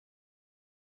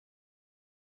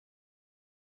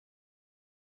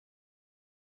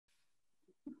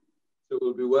So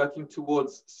we'll be working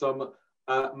towards some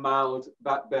mild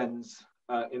back bends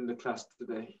in the class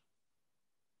today.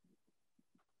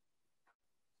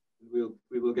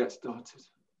 We will get started.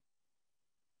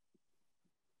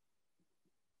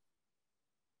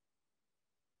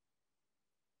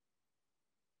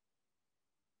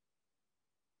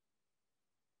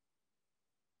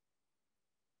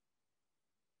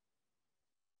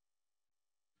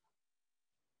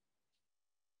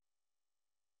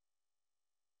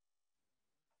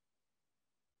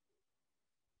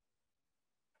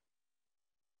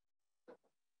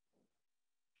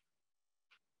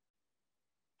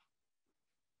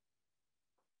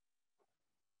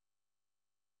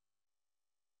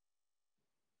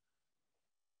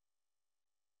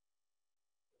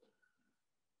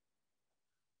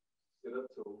 Sit up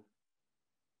tall.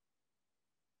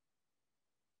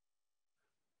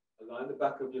 Align the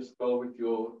back of your skull with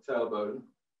your tailbone.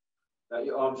 Let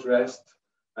your arms rest,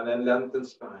 and then lengthen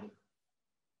spine.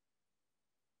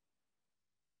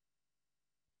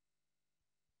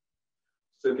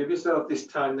 So give yourself this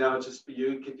time now, just for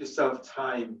you. Give yourself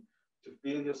time to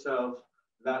feel yourself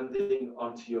landing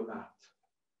onto your mat.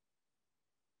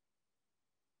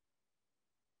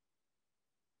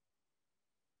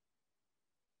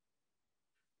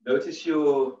 Notice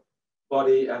your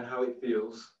body and how it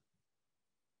feels.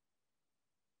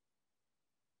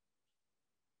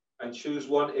 And choose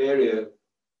one area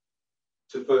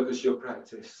to focus your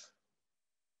practice.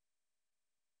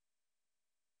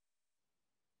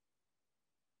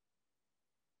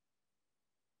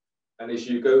 And as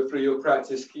you go through your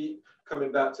practice, keep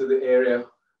coming back to the area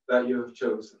that you have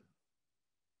chosen.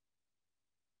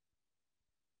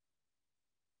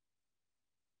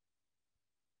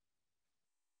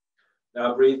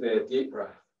 Now breathe in, deep breath.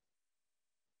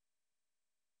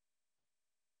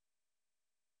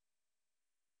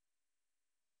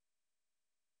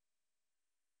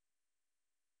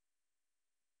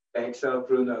 Exhale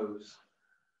through nose.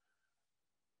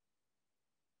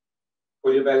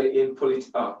 Pull your belly in, pull it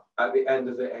up at the end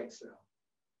of the exhale.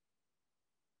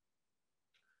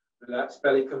 Relax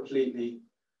belly completely.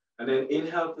 And then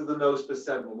inhale through the nose for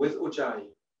 7 with Ujjayi.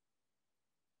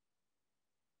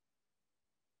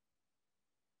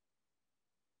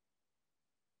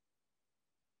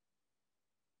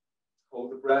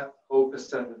 Hold the breath, hold for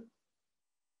 7.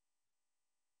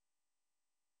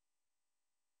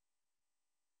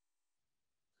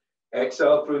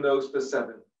 Exhale through nose for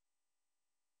 7.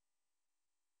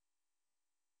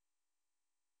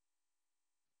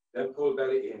 Then pull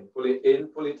belly in,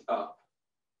 pull it up.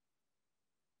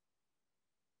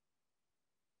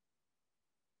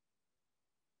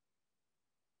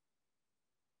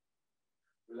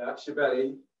 Relax your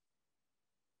belly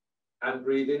and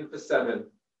breathe in for 7.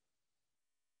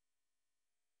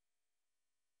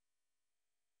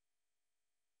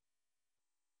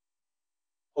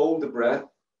 Hold the breath,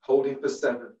 holding for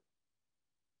 7.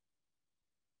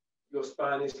 Your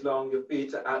spine is long, your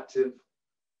feet are active.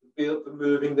 Feel for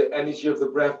moving the energy of the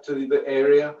breath to the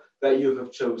area that you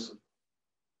have chosen.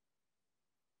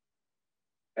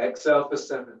 Exhale for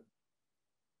 7.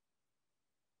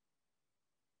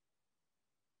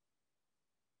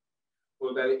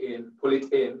 Pull belly in, pull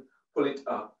it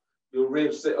up. Your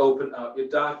ribs they open up, your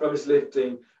diaphragm is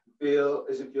lifting. Feel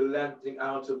as if you're lengthening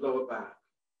out of lower back.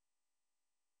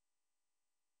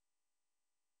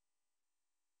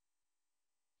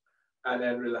 And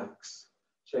then relax.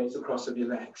 Change the cross of your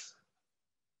legs.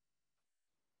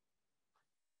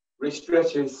 Wrist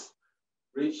stretches.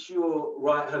 Reach your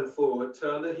right hand forward.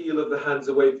 Turn the heel of the hands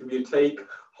away from you. Take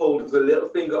hold of the little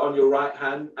finger on your right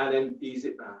hand and then ease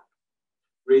it back.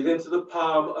 Breathe into the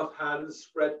palm of hands,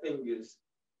 spread fingers.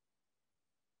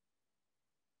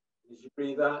 As you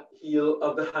breathe out, heel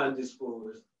of the hand is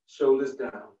forward, shoulders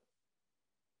down.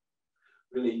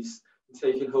 Release, and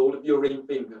taking hold of your ring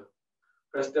finger.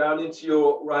 Press down into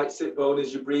your right sit bone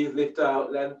as you breathe, lift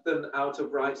out, lengthen out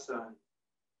of right side.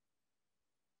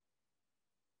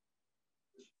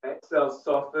 Exhale,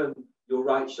 soften your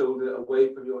right shoulder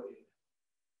away from your ear.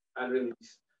 And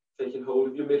release, taking hold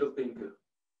of your middle finger.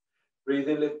 Breathe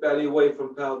in, lift belly away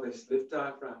from pelvis, lift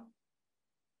diaphragm.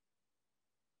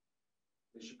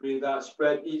 As you breathe out,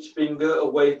 spread each finger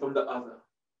away from the other.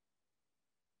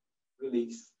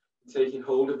 Release, taking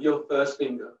hold of your first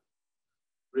finger.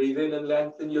 Breathe in and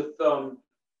lengthen your thumb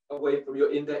away from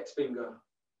your index finger.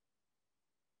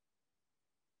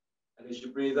 And as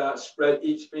you breathe out, spread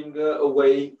each finger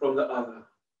away from the other.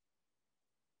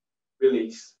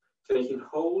 Release, taking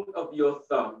hold of your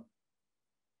thumb.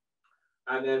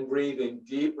 And then breathing,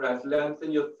 deep breath,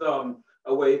 lengthen your thumb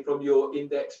away from your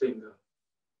index finger.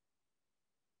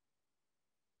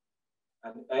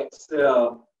 And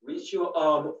exhale, reach your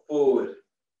arm forward.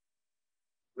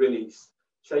 Release.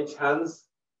 Change hands.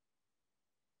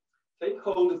 Take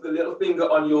hold of the little finger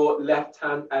on your left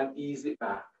hand and ease it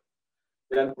back.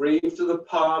 Then breathe to the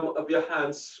palm of your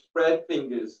hand, spread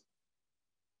fingers.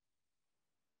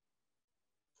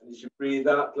 And as you breathe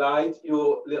out, glide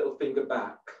your little finger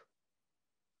back.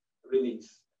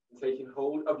 Release. And taking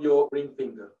hold of your ring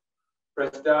finger.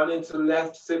 Press down into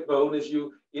left sit bone as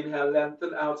you inhale,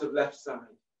 lengthen out of left side.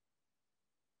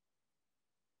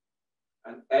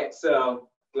 And exhale,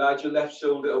 glide your left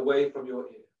shoulder away from your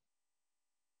ear.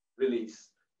 Release.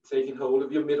 Taking hold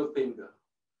of your middle finger.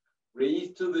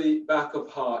 Breathe to the back of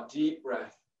heart, deep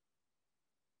breath.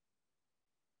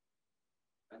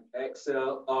 And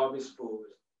exhale, arm is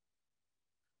forward.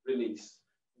 Release.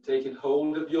 Taking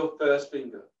hold of your first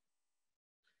finger.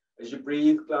 As you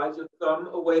breathe, glide your thumb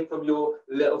away from your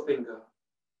little finger.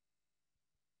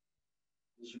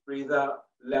 As you breathe out,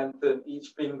 lengthen each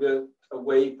finger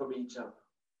away from each other.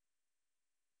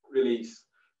 Release.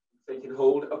 Taking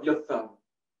hold of your thumb.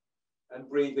 And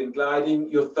breathing,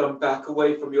 gliding your thumb back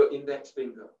away from your index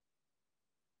finger.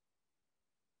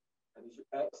 And as you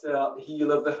exhale, the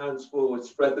heel of the hands forward,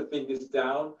 spread the fingers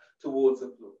down towards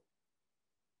the floor.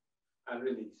 And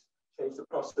release. Change the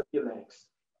posture of your legs.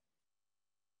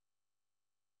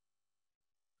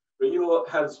 Bring your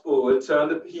hands forward, turn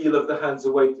the heel of the hands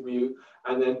away from you,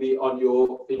 and then be on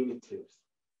your fingertips.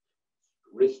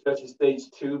 Wrist stretch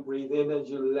stage 2, breathe in as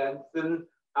you lengthen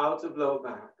out of lower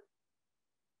back.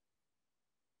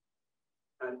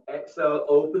 And exhale,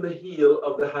 open the heel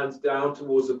of the hands down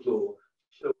towards the floor,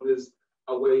 shoulders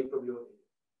away from your ear.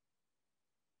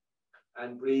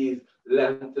 And breathe,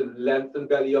 lengthen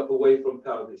belly up away from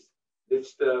pelvis, lift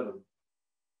sternum.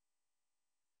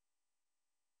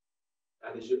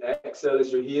 And as you exhale,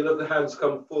 as your heel of the hands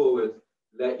come forward,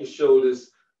 let your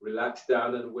shoulders relax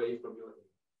down and away from your ear.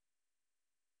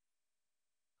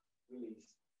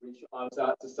 Release, reach your arms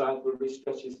out to side for wrist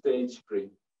stretches stage 3.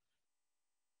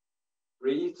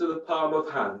 Breathe to the palm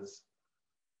of hands.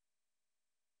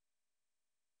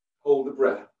 Hold the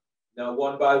breath. Now,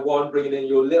 one by one, bringing in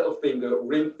your little finger,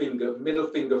 ring finger, middle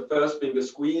finger, first finger.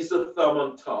 Squeeze the thumb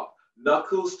on top.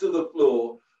 Knuckles to the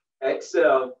floor.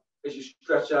 Exhale as you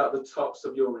stretch out the tops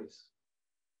of your wrists.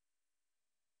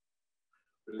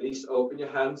 Release, open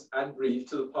your hands and breathe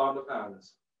to the palm of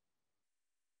hands.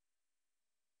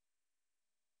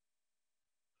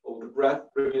 Hold the breath,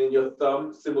 bringing in your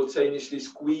thumb. Simultaneously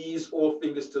squeeze all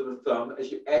fingers to the thumb.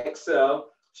 As you exhale,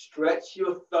 stretch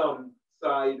your thumb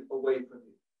side away from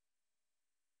you.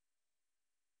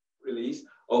 Release,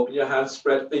 open your hands,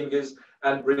 spread fingers,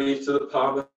 and breathe to the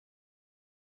palm of.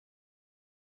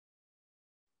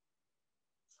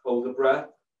 Hold the breath.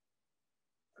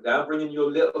 Now bring in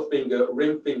your little finger,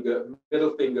 ring finger,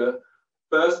 middle finger,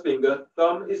 first finger,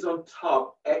 thumb is on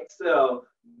top. Exhale,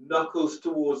 knuckles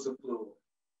towards the floor.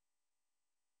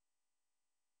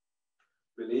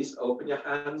 Release, open your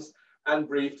hands and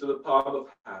breathe to the palm of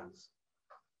hands.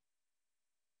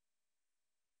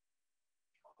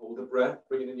 Hold the breath,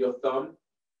 bring in your thumb,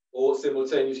 or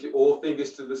simultaneously all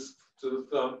fingers to the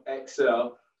thumb.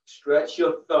 Exhale, stretch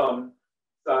your thumb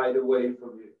side away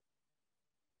from you.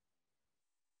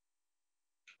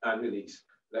 And release.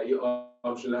 Let your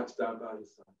arms relax down by your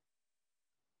side.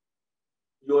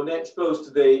 Your next pose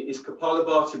today is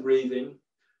Kapalabhati breathing.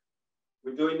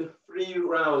 We're doing 3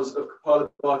 rounds of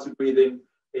Kapalabhati breathing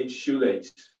in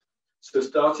shoelace. So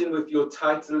starting with your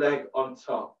tighter leg on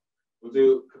top, we'll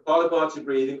do Kapalabhati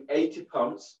breathing, 80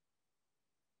 pumps.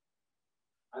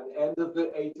 At the end of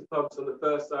the 80 pumps on the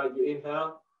first side, you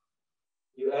inhale,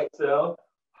 you exhale,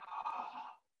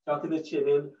 tucking the chin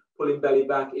in, pulling belly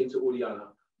back into Uddiyana.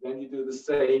 Then you do the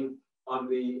same on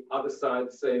the other side,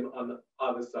 the same on the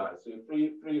other side. So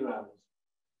 3 rounds.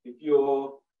 If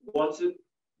you want to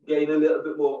gain a little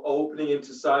bit more opening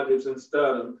into side ribs and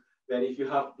sternum, then if you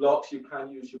have blocks, you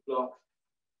can use your block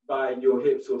by your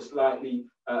hips or slightly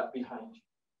behind you.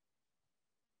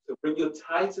 So bring your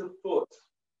tighter foot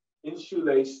in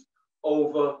shoelace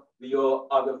over your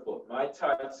other foot. My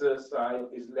tighter side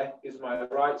is my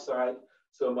right side,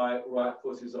 so my right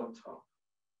foot is on top.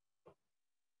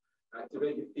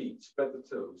 Activate your feet, spread the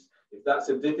toes. If that's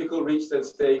a difficult reach, then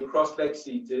stay cross-leg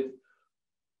seated,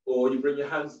 or you bring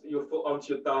your foot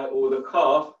onto your thigh or the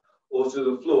calf or to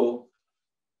the floor,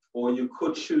 or you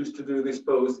could choose to do this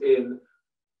pose in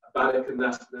Baddha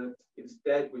Konasana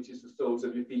instead, which is the soles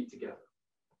of your feet together.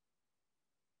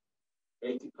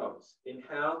 80 pumps.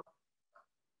 Inhale.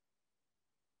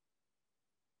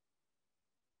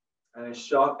 And a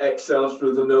sharp exhale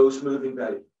through the nose, moving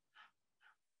belly.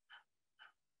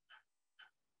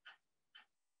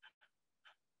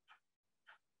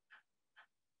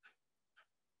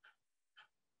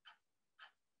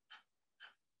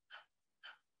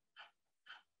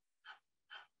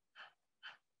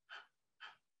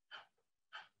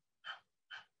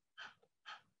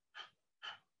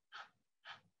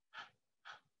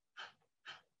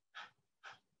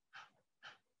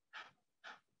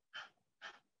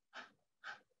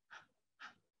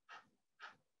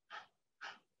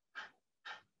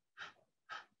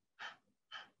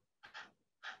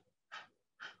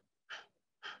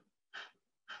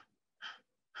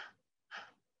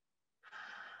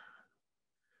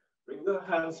 Bring the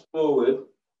hands forward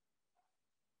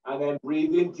and then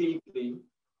breathe in deeply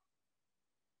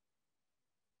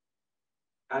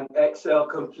and exhale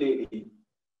completely.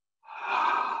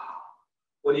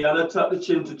 When you're going to tuck the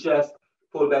chin to chest,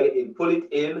 pull belly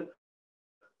in.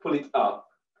 Pull it up.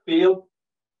 Feel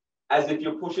as if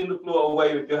you're pushing the floor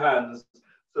away with your hands.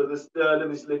 So the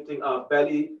sternum is lifting up.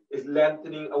 Belly is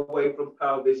lengthening away from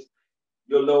pelvis.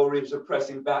 Your lower ribs are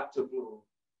pressing back to floor.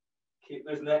 Keep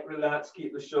the neck relaxed.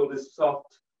 Keep the shoulders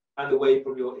soft and away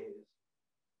from your ears.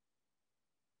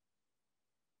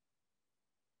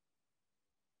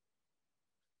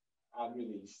 And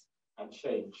release and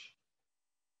change.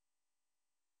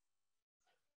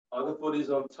 Other foot is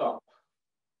on top.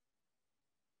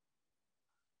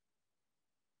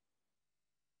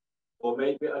 Or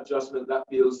make the adjustment that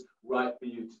feels right for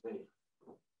you today.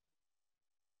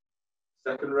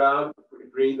 Second round,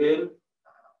 breathe in.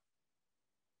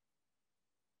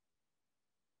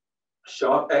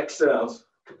 Sharp exhales.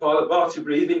 Kapalabhati,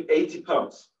 breathing 80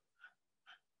 pumps.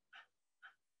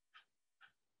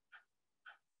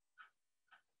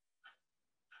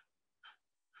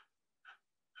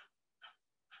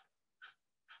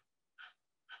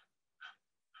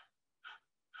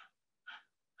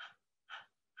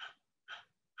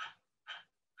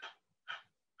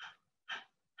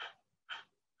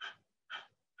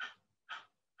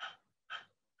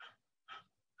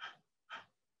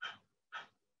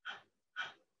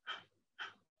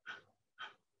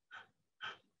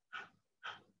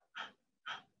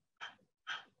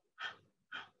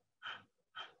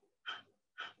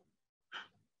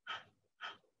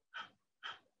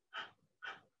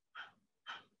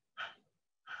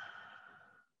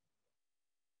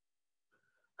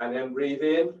 And then breathe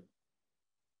in.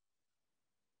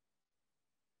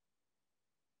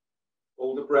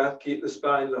 Hold the breath, keep the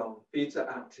spine long. Feet are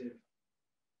active.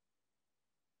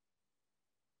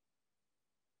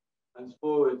 Hands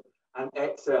forward and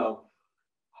exhale.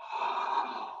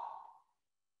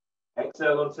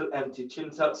 Exhale until empty.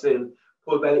 Chin tucks in.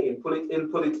 Pull belly in.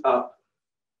 Pull it up.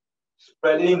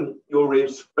 Spreading your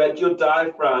ribs. Spread your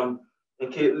diaphragm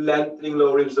and keep lengthening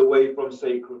lower ribs away from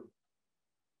sacrum.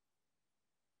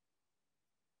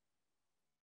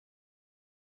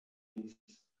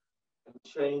 And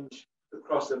change the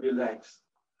cross of your legs.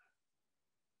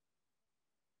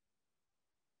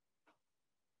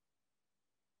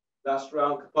 Last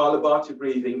round, Kapalabhati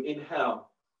breathing. Inhale.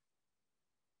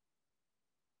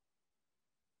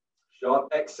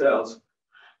 Sharp exhales.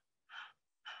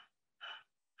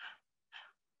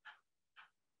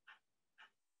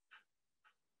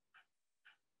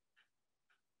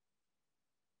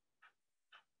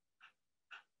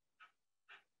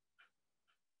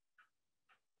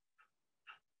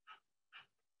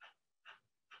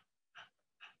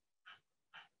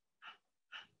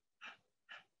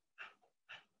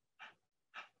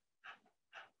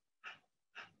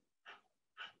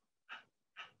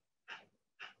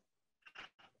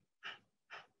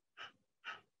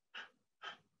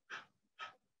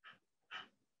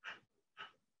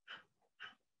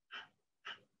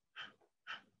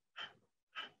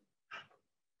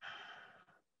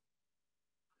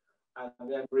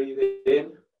 And then breathe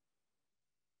in.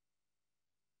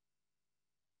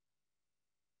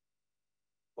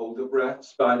 Hold the breath,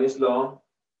 spine is long.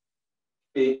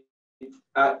 Feet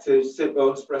active, sit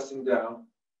bones pressing down.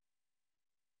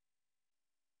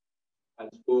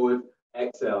 Hands forward,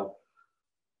 exhale.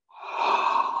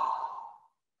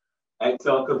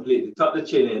 Exhale completely. Tuck the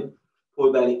chin in,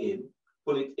 pull belly in.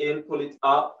 Pull it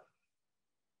up.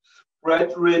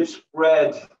 Spread ribs,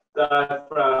 spread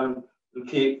diaphragm, and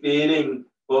keep feeling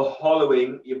for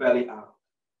hollowing your belly out.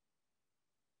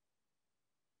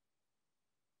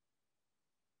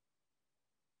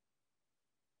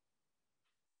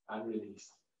 And release.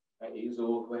 And ease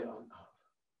all the way on up.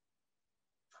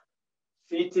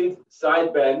 Seated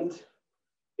side bend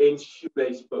in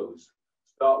shoelace pose.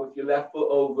 Start with your left foot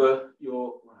over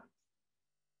your right.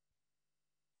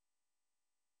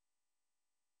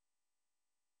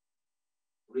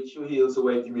 Reach your heels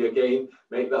away from you again.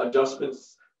 Make the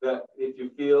adjustments that if you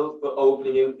feel for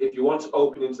opening in, if you want to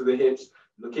open into the hips,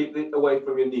 keep it away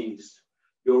from your knees.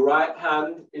 Your right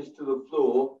hand is to the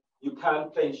floor. You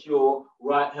can place your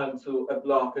right hand to a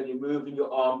block and you're moving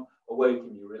your arm away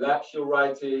from you. Relax your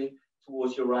right ear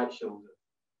towards your right shoulder.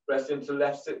 Press into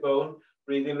left sit bone.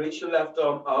 Breathe in, reach your left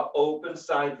arm up, open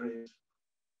side ribs.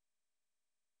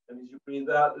 And as you breathe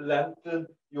out, lengthen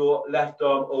your left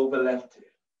arm over left hip.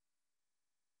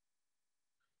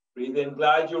 Breathe in,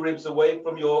 glide your ribs away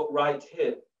from your right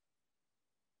hip.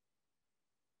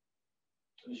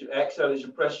 As you exhale, as you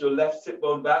press your left sit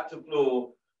bone back to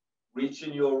floor,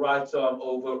 Reaching your right arm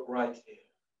over right ear.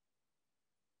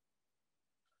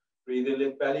 Breathe in,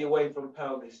 lift belly away from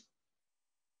pelvis.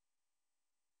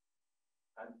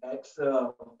 And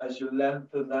exhale as you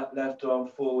lengthen that left arm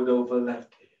forward over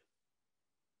left ear.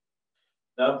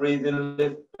 Now breathe in,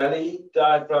 lift belly,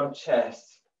 diaphragm,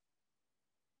 chest.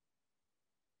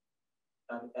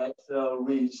 And exhale,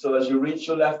 reach. So as you reach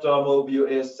your left arm over your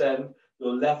ear, send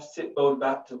your left sit bone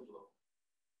back to floor.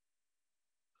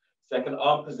 Second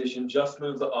arm position, just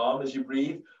move the arm as you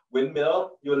breathe.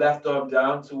 Windmill, your left arm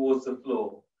down towards the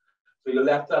floor. So your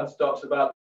left hand stops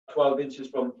about 12 inches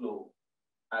from the floor.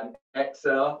 And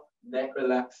exhale, neck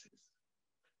relaxes.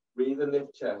 Breathe and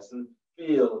lift chest and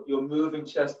feel your moving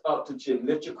chest up to chin.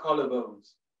 Lift your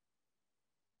collarbones.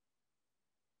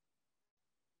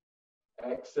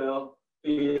 Exhale,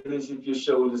 feel as if your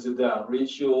shoulders are down.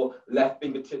 Reach your left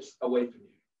fingertips away from you.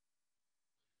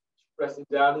 Pressing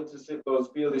down into sit bones.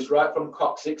 Feel this right from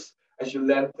coccyx as you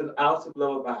lengthen out of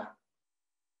lower back.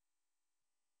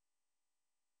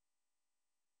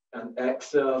 And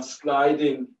exhale,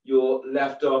 sliding your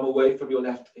left arm away from your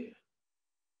left ear.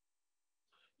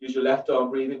 Use your left arm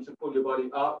breathing to pull your body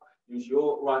up. Use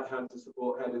your right hand to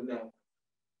support head and neck.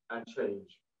 And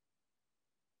change.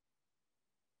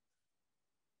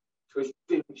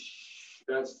 Twisting,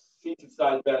 seated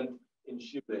side bend in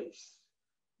shoelace.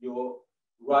 Your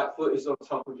right foot is on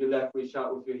top of your left. Reach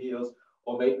out with your heels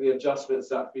or make the adjustments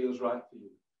that feels right for you.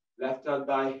 Left hand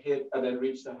by hip and then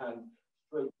reach the hand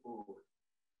straight forward.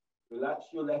 Relax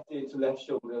your left ear to left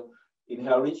shoulder.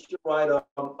 Inhale, reach your right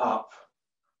arm up.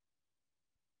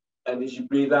 And as you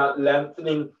breathe out,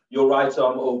 lengthening your right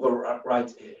arm over right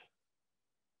ear.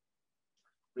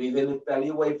 Breathe in, lift belly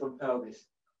away from pelvis.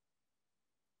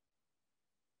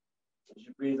 As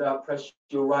you breathe out, press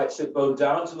your right sit bone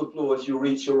down to the floor as you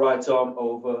reach your right arm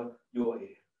over your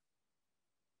ear.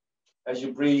 As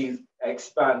you breathe,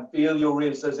 expand. Feel your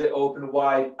ribs as they open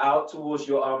wide out towards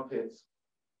your armpits.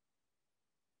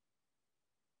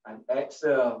 And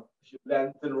exhale as you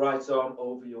lengthen right arm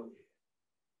over your ear.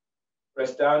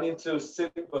 Press down into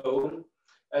sit bone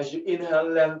as you inhale,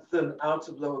 lengthen out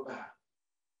of lower back.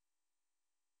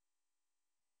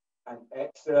 And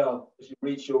exhale as you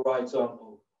reach your right arm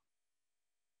over.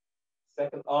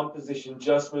 Second arm position,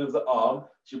 just move the arm.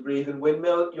 As you breathe in,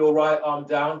 windmill your right arm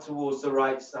down towards the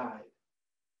right side.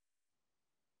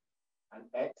 And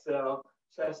exhale,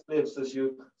 chest lifts as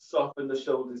you soften the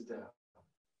shoulders down.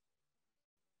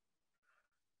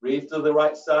 Breathe to the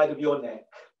right side of your neck.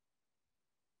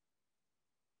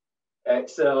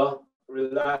 Exhale,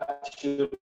 relax your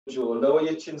jaw. Lower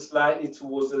your chin slightly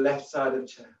towards the left side of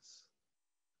chest.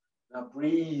 Now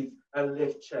breathe and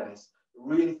lift chest.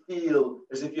 Really feel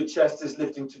as if your chest is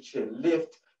lifting to chin.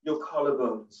 Lift your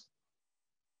collarbones.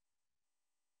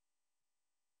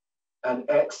 And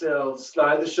exhale,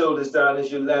 slide the shoulders down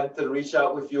as you lengthen. Reach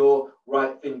out with your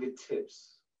right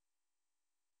fingertips.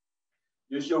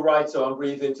 Use your right arm,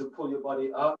 breathe in to pull your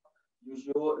body up. Use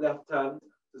your left hand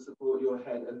to support your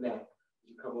head and neck as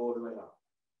you come all the way up.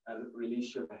 And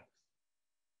release your legs.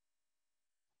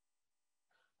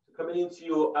 So coming into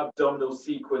your abdominal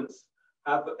sequence,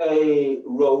 have a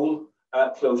roll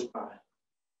close by.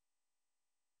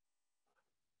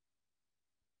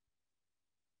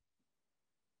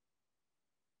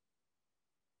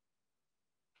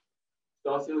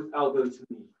 Starting with elbow to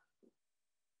knee.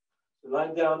 So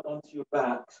lying down onto your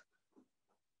back,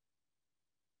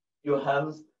 your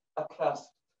hands are clasped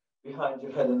behind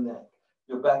your head and neck.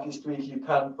 Your back is straight. You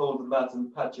can fold the mat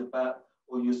and pat your back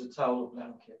or use a towel or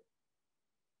blanket.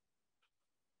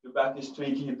 Your back is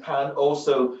straight. You can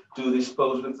also do this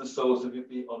pose with the soles of your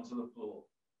feet onto the floor.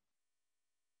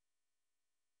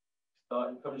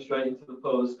 Starting coming straight into the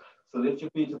pose. So lift your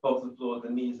feet above the floor, the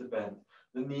knees are bent.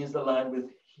 The knees align with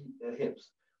the hips.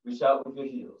 Reach out with your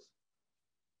heels.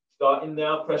 Starting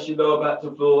now, press your lower back to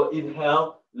the floor.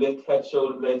 Inhale, lift head,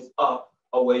 shoulder blades up,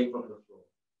 away from the floor.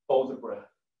 Hold the breath.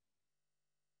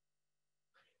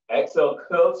 Exhale,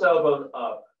 curl tailbone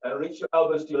up and reach your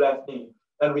elbows to your left knee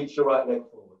and reach your right leg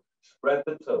forward. Spread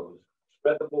the toes,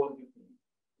 spread the ball of your feet.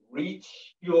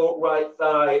 Reach your right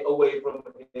thigh away from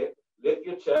the hip. Lift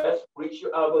your chest, reach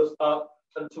your elbows up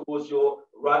and towards your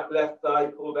right left thigh,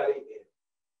 pull belly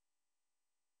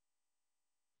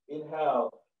in.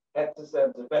 Inhale, head to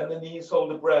center. Bend the knees,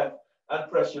 hold the breath, and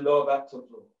press your lower back to the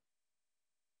floor.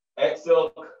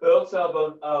 Exhale, curl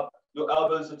tailbone up, your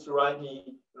elbows are to right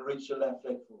knee, and reach your left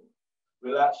leg forward.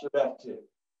 Relax your left hip.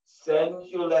 Send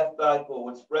your left thigh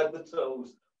forward, spread the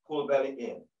toes, pull belly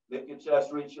in. Lift your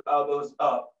chest, reach your elbows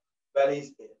up,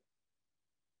 belly's in.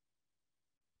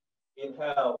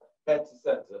 Inhale, head to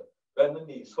center. Bend the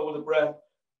knees, hold the breath,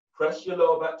 Press your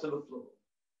lower back to the floor.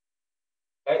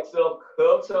 Exhale,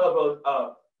 curl tailbone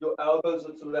up. Your elbows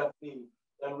are to left knee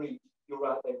and reach your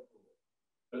right leg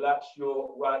forward. Relax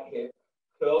your right hip.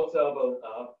 Curl tailbone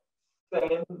up.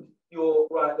 Send your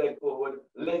right leg forward.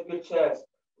 Lift your chest.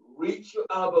 Reach your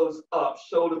elbows up.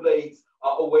 Shoulder blades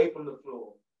are away from the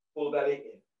floor. Pull belly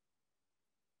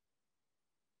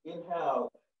in.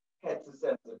 Inhale, head to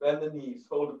center. Bend the knees.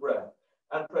 Hold the breath.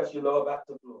 And press your lower back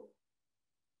to the floor.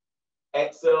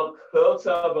 Exhale, curl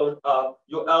tailbone up.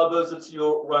 Your elbows are to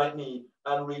your right knee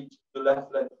and reach your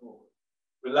left leg forward.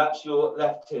 Relax your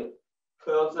left hip.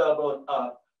 Curl tailbone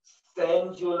up.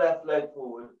 Send your left leg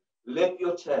forward. Lift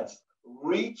your chest.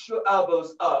 Reach your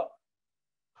elbows up.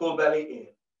 Pull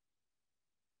belly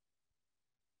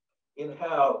in.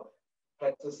 Inhale,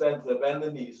 head to center. Bend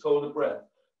the knees. Hold the breath.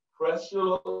 Press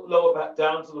your lower back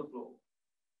down to the floor.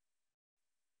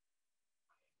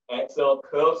 Exhale,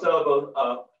 curl tailbone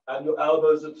up. And your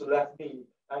elbows are to left knee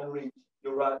and reach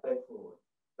your right leg forward.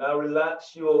 Now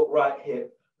relax your right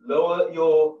hip. Lower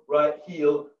your right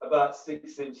heel about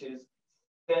 6 inches.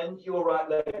 Send your right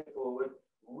leg forward.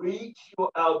 Reach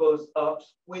your elbows up.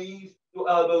 Squeeze your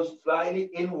elbows slightly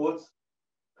inwards.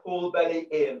 Pull belly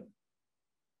in.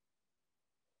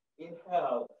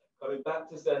 Inhale, coming back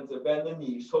to center. Bend the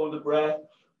knees. Hold the breath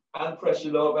and press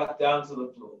your lower back down to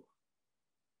the floor.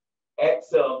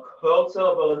 Exhale, curl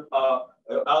tailbone up.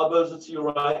 Your elbows are to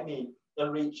your right knee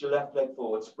and reach your left leg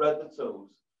forward. Spread the toes.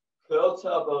 Curl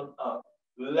tailbone up.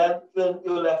 Lengthen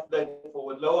your left leg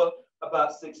forward. Lower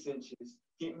about 6 inches.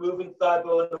 Keep moving thigh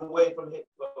bone away from hip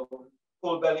bone.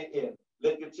 Pull belly in.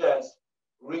 Lift your chest.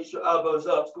 Reach your elbows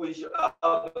up. Squeeze your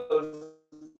elbows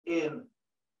in.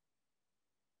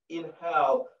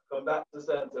 Inhale. Come back to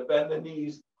center. Bend the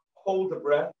knees. Hold the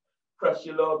breath. Press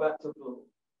your lower back to the floor.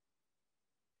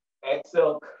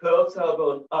 Exhale. Curl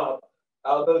tailbone up.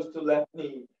 Elbows to left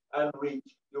knee and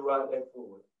reach your right leg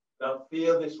forward. Now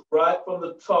feel this right from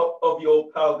the top of your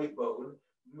pelvic bone.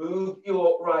 Move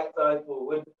your right thigh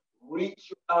forward. Reach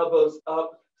your elbows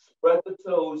up. Spread the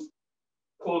toes.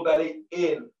 Pull belly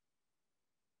in.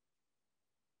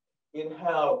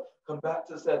 Inhale. Come back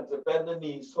to center. Bend the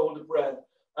knees. Hold the breath.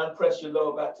 And press your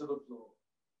lower back to the floor.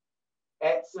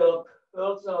 Exhale.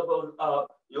 Curl tailbone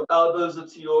up. Your elbows are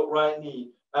to your right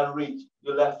knee and reach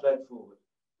your left leg forward.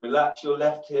 Relax your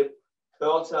left hip,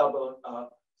 curl tailbone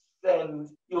up, send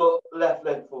your left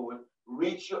leg forward,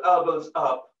 reach your elbows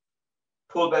up,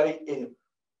 pull belly in.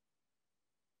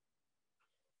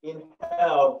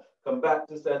 Inhale, come back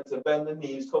to center, bend the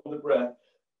knees, hold the breath,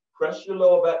 press your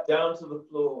lower back down to the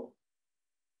floor.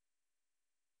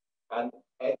 And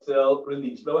exhale,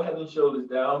 release. Lower head and shoulders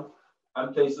down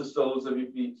and place the soles of your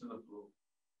feet to the floor.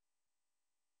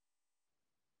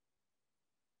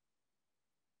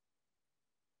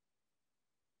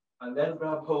 And then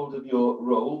grab hold of your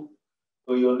roll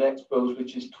for your next pose,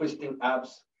 which is twisting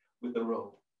abs with the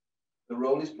roll. The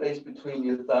roll is placed between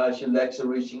your thighs, your legs are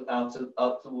reaching out and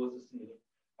up towards the ceiling,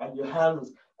 and your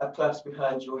hands are clasped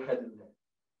behind your head and neck.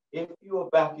 If your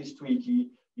back is tweaky,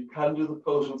 you can do the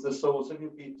pose with the soles of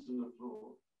your feet to the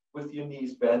floor, with your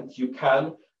knees bent. You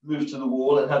can move to the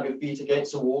wall and have your feet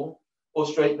against the wall, or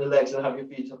straighten the legs and have your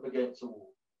feet up against the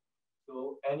wall.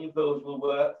 So any of those will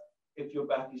work if your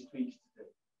back is tweaked today.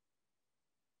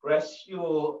 Press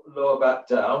your lower back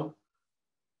down.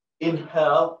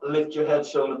 Inhale, lift your head,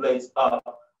 shoulder blades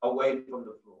up, away from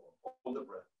the floor. Hold the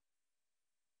breath.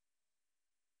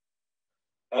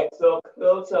 Exhale,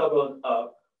 curl tailbone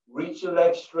up. Reach your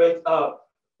legs straight up,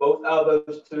 both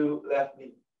elbows to left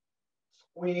knee.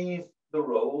 Squeeze the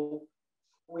roll.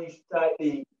 Squeeze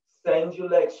tightly. Send your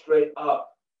legs straight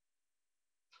up.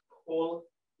 Pull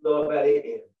lower belly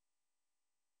in.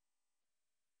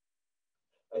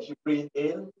 As you breathe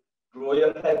in, draw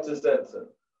your head to center.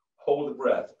 Hold the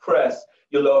breath. Press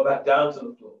your lower back down to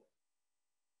the floor.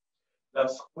 Now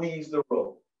squeeze the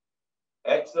roll.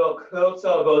 Exhale, curl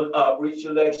tailbone up. Reach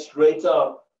your legs straight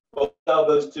up. Both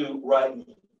elbows to right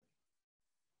knee.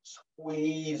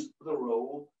 Squeeze the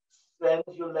roll. Send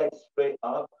your legs straight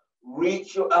up.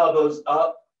 Reach your elbows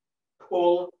up.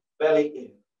 Pull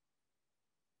belly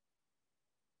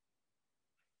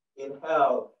in.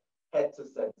 Inhale, head to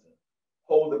center.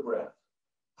 Hold the breath.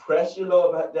 Press your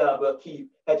lower back down, but keep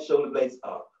head, shoulder blades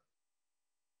up.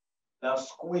 Now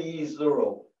squeeze the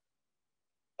roll.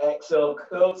 Exhale,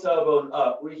 curl tailbone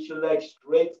up. Reach your legs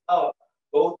straight up.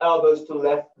 Both elbows to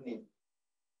left knee.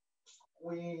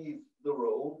 Squeeze the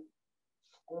roll.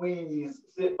 Squeeze,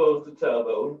 sit bones to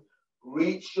tailbone.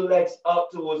 Reach your legs up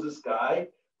towards the sky.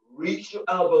 Reach your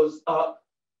elbows up.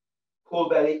 Pull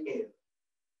belly in.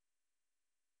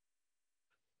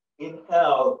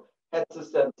 Inhale, head to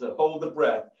center. Hold the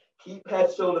breath. Keep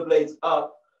head, shoulder blades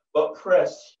up, but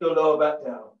press your lower back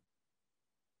down.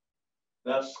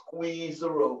 Now squeeze the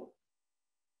roll.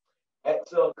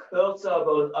 Exhale, curl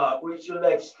tailbone up, reach your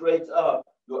legs straight up.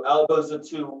 Your elbows are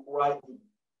to right knee.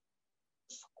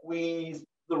 Squeeze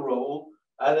the roll,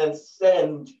 and then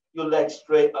send your legs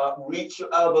straight up. Reach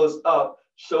your elbows up,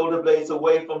 shoulder blades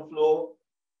away from floor,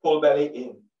 pull belly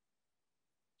in.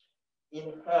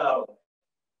 Inhale,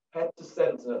 head to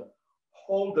center.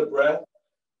 Hold the breath,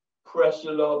 press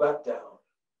your lower back down.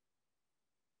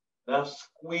 Now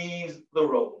squeeze the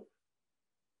roll.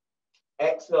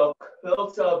 Exhale,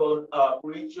 curl tailbone up,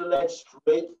 reach your legs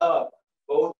straight up,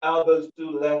 both elbows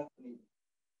to left knee.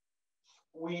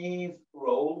 Squeeze,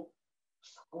 roll,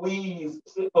 squeeze,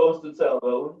 sit bones to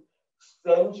tailbone.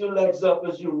 Send your legs up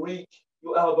as you reach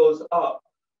your elbows up,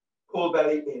 pull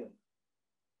belly in.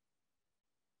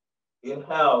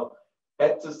 Inhale,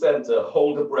 head to center,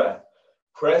 hold the breath.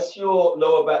 Press your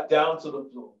lower back down to the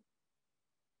floor.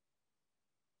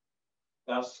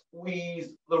 Now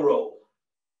squeeze the roll.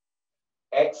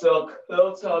 Exhale,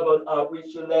 curl tailbone up,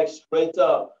 reach your legs straight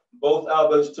up, both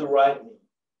elbows to right knee.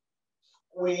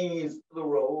 Squeeze the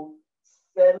roll,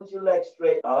 send your legs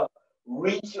straight up,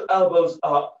 reach your elbows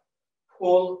up,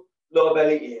 pull lower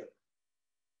belly in.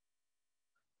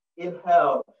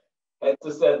 Inhale, head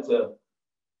to center.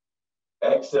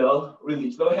 Exhale,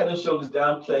 release. Go head and shoulders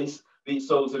down, place the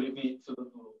soles of your feet to the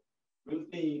floor.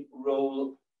 Move the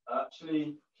roll,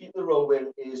 actually keep the roll where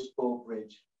it is for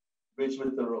bridge. Bridge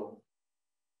with the roll.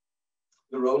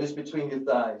 The roll is between your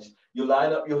thighs. You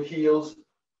line up your heels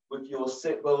with your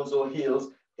sit bones or heels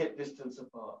hip distance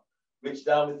apart. Reach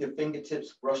down with your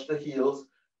fingertips, brush the heels.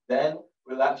 Then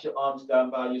relax your arms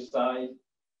down by your side.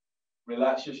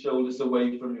 Relax your shoulders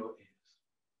away from your ears.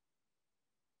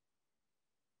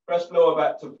 Press lower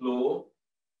back to floor.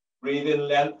 Breathe in,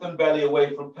 lengthen belly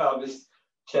away from pelvis.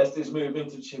 Chest is moving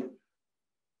to chin.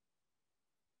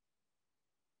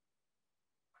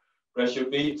 Press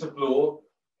your feet to floor.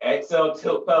 Exhale,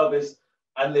 tilt pelvis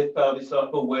and lift pelvis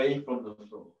up away from the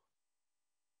floor.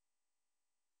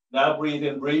 Now breathe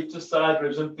in, breathe to side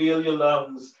ribs and feel your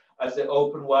lungs as they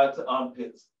open wide to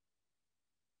armpits.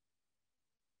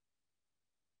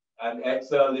 And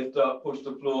exhale, lift up, push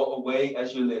the floor away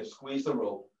as you lift. Squeeze the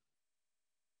roll.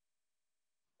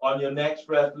 On your next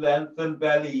breath, lengthen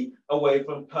belly away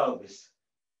from pelvis.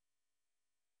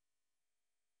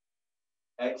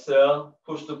 Exhale,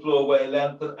 push the floor away,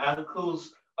 lengthen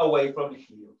ankles away from the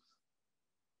heels.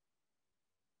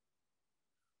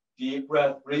 Deep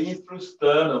breath, breathe through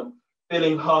sternum,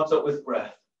 filling heart up with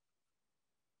breath.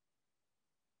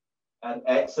 And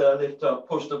exhale, lift up,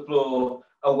 push the floor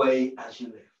away as you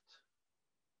lift.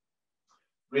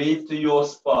 Breathe to your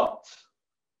spot.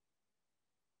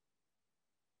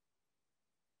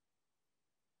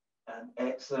 And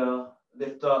exhale,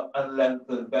 lift up and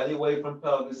lengthen. Belly away from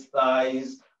pelvis,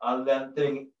 thighs are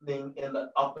lengthening in the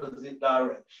opposite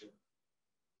direction.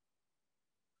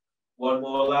 One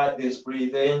more like this,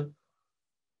 breathe in.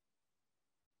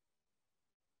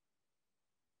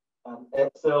 And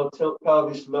exhale, tilt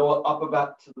pelvis, lower upper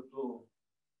back to the floor.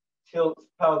 Tilt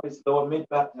pelvis, lower mid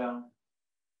back down.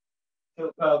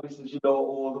 Tilt pelvis as you lower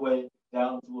all the way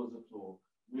down towards the floor.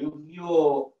 Move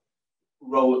your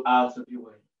roll out of your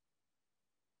way.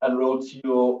 And roll to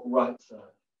your right side.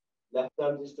 Left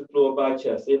hand is to floor by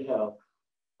chest. Inhale.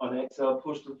 On exhale,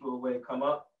 push the floor away, come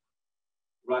up.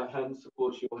 Right hand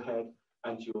supports your head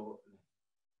and your neck.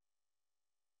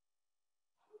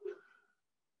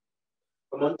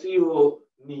 Come onto your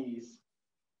knees.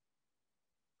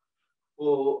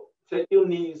 Or take your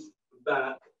knees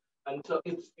back and tuck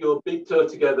your big toe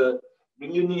together.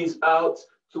 Bring your knees out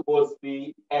towards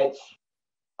the edge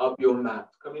of your mat.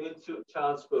 Coming into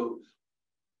child's pose.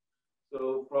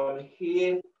 So from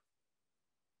here,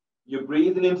 you're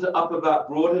breathing into upper back,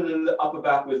 broadening the upper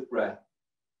back with breath.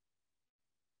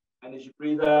 And as you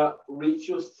breathe out, reach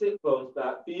your sit bones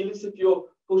back. Feel as if you're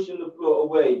pushing the floor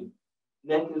away.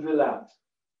 Neck is relaxed.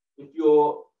 If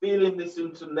you're feeling this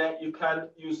into neck, you can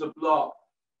use a block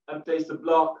and place the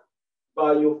block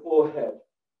by your forehead.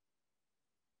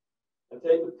 And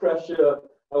take the pressure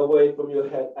away from your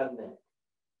head and neck.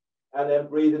 And then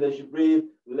breathing as you breathe,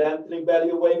 lengthening belly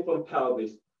away from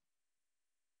pelvis.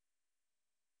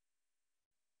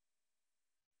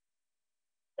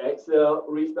 Exhale,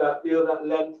 reach back, feel that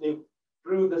lengthening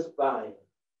through the spine.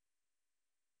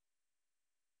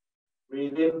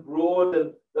 Breathe in,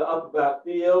 broaden the upper back,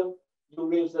 feel your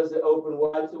ribs as they open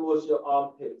wide towards your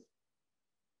armpits.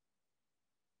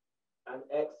 And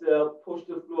exhale, push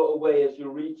the floor away as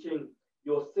you're reaching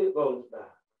your sit bones back.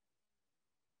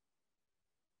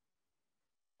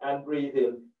 And breathe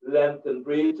in. lengthen.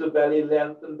 Breathe to belly,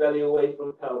 lengthen belly away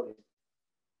from pelvis.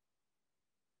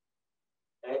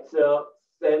 Exhale,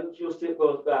 send your sit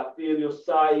bones back. Feel your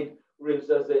side ribs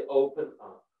as they open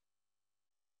up.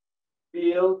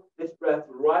 Feel this breath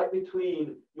right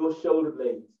between your shoulder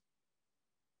blades.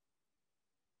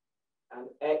 And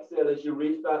exhale as you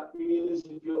reach back. Feel as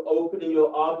if you're opening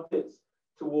your armpits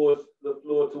towards the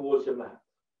floor, towards your mat.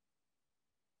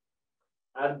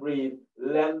 And breathe.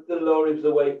 Lengthen lower ribs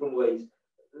away from waist.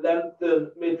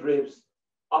 Lengthen mid-ribs,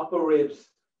 upper ribs.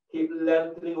 Keep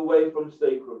lengthening away from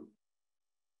sacrum.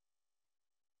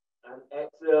 And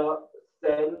exhale,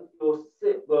 send your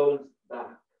sit bones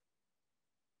back.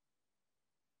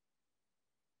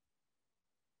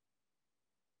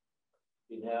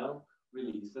 Inhale,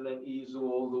 release, and then ease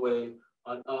all the way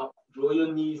on up. Draw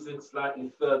your knees in slightly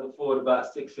further forward,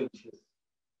 about 6 inches.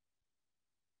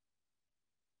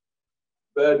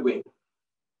 Bird wing.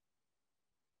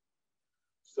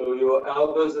 So your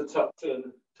elbows are tucked in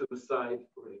to the side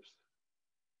ribs.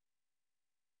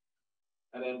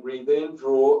 And then breathe in,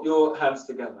 draw your hands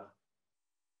together.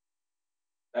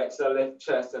 Exhale, lift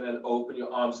chest, and then open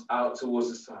your arms out towards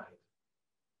the side.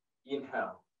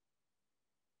 Inhale.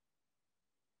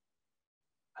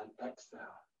 And exhale.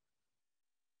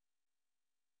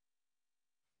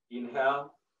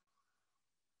 Inhale.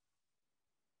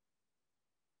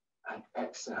 And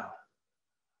exhale.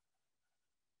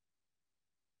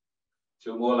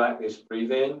 2 more like this.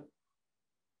 Breathe in.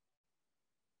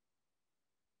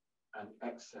 And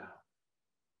exhale.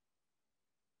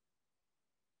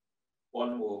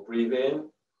 1 more. Breathe in.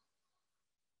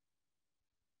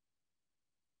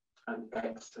 And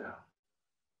exhale.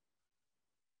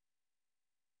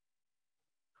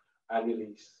 And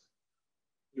release.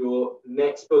 Your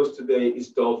next pose today is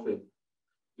dolphin.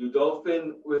 Do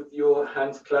dolphin with your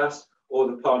hands clasped or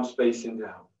the palms facing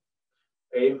down.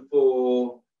 Aim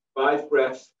for 5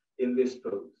 breaths in this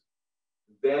pose.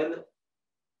 Then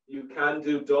you can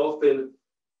do dolphin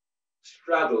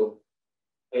straddle,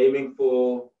 aiming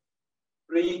for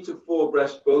 3 to 4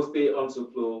 breaths, both feet onto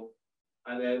the floor,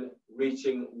 and then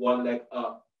reaching one leg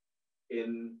up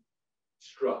in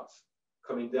strut,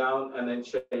 coming down and then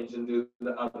change and do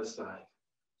the other side.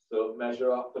 So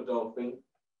measure up for dolphin,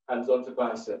 hands onto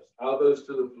biceps, elbows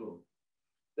to the floor.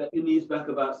 Step your knees back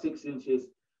about 6 inches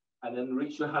and then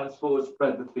reach your hands forward,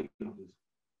 spread the fingers.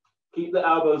 Keep the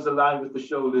elbows aligned with the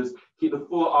shoulders. Keep the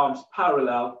forearms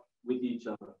parallel with each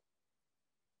other.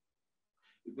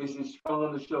 If this is strong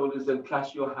on the shoulders, then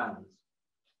clasp your hands.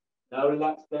 Now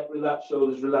relax neck, relax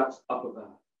shoulders, relax upper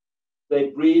back. They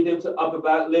breathe into upper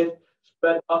back lift,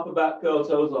 spread upper back curl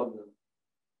toes on them.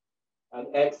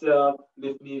 And exhale,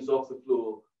 lift knees off the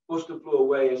floor. Push the floor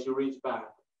away as you reach back.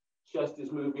 Chest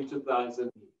is moving to thighs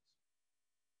and knees.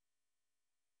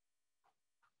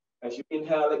 As you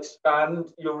inhale,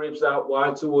 expand your ribs out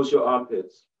wide towards your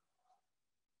armpits.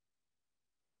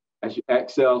 As you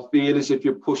exhale, feel as if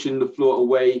you're pushing the floor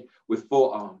away with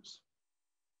forearms.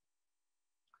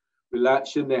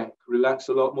 Relax your neck. Relax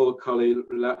a lot more, Cully.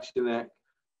 Relax your neck.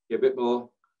 A bit more.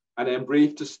 And then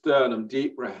breathe to sternum.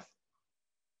 Deep breath.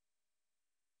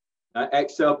 Now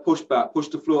exhale, push back. Push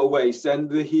the floor away.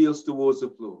 Send the heels towards the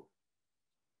floor.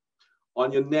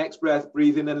 On your next breath,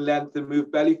 breathe in and lengthen.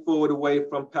 Move belly forward away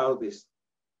from pelvis.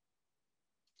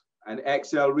 And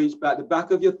exhale, reach back. The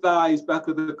back of your thighs, back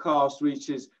of the calves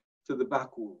reaches to the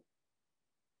back wall.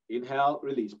 Inhale,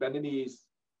 release. Bend the knees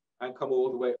and come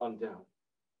all the way on down.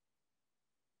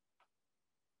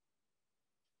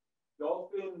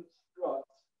 Dolphin strut.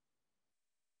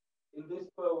 In this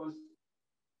pose,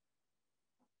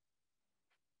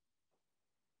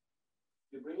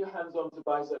 you bring your hands onto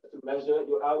biceps to measure.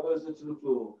 Your elbows are to the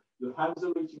floor. Your hands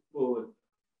are reaching forward.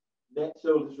 Neck,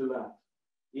 shoulders relax.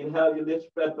 Inhale, you lift,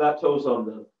 spread back, toes on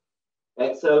them.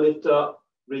 Exhale, lift up,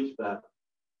 reach back.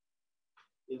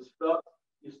 In strut,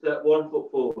 you step 1 foot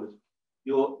forward.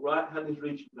 Your right hand is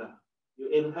reaching back. You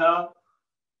inhale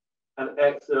and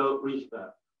exhale, reach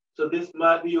back. So this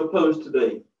might be your pose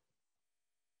today.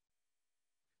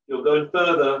 You're going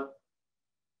further.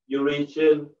 You're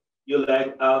reaching your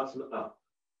leg out and up.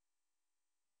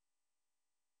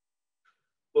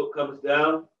 Foot comes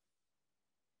down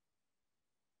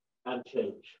and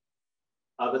change.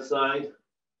 Other side.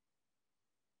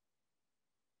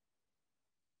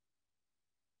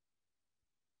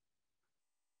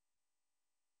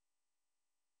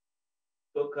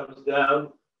 Foot comes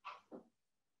down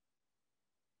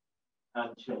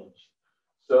and change.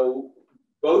 So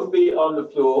both feet on the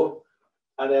floor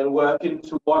and then work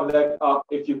into one leg up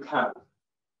if you can.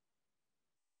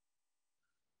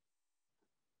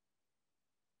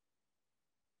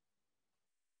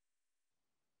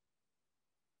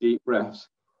 Deep breaths.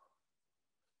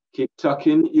 Keep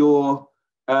tucking your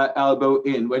elbow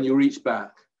in when you reach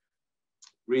back.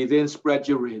 Breathe in, spread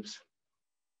your ribs.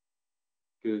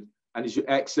 Good. And as you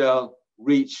exhale,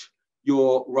 reach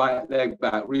your right leg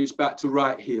back. Reach back to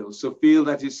right heel. So feel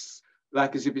that it's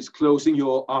like as if it's closing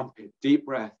your armpit. Deep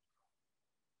breath.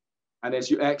 And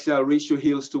as you exhale, reach your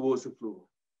heels towards the floor.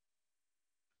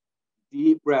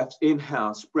 Deep breaths.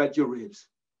 Inhale, spread your ribs.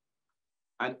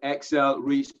 And exhale,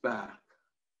 reach back.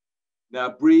 Now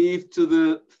breathe to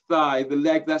the thigh, the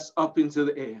leg that's up into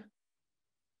the air.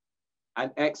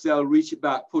 And exhale, reach it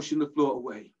back, pushing the floor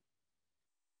away.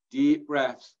 Deep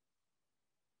breaths.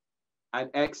 And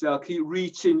exhale, keep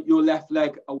reaching your left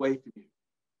leg away from you.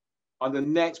 On the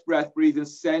next breath, breathe and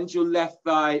send your left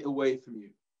thigh away from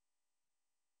you.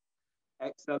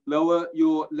 Exhale, lower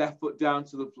your left foot down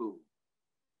to the floor.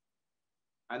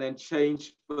 And then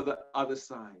change for the other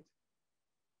side.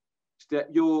 Step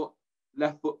your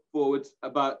left foot forward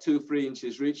about 2-3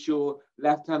 inches. Reach your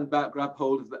left hand back, grab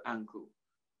hold of the ankle.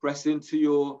 Press into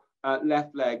your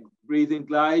left leg. Breathe in,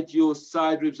 glide your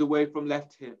side ribs away from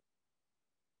left hip.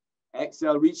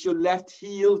 Exhale, reach your left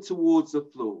heel towards the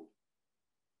floor.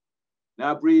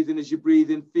 Now breathe in. As you breathe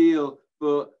in, feel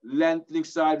for lengthening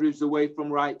side ribs away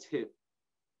from right hip.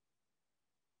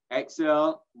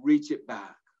 Exhale, reach it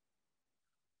back.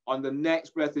 On the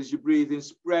next breath, as you breathe in,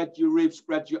 spread your ribs,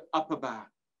 spread your upper back.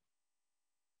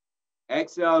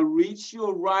 Exhale, reach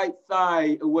your right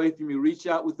thigh away from you. Reach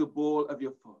out with the ball of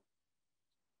your foot.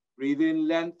 Breathe in,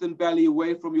 lengthen belly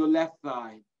away from your left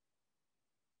thigh.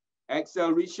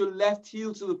 Exhale, reach your left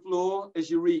heel to the floor as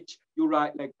you reach your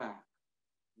right leg back.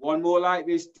 One more like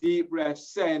this, deep breath,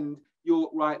 send your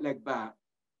right leg back.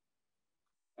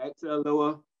 Exhale,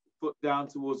 lower foot down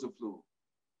towards the floor.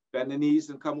 Bend the knees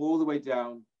and come all the way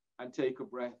down and take a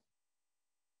breath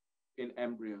in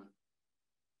embryo.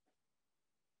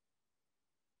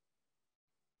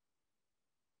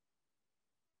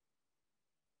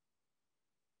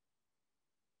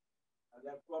 And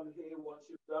then from here, once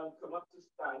you've done, come up to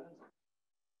stand.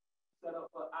 Set up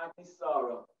for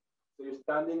Agnisara. So you're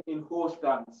standing in horse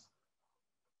stance.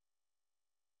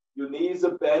 Your knees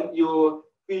are bent, your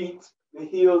feet, the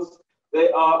heels,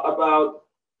 they are about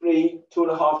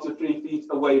 2.5 to 3 feet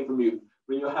away from you.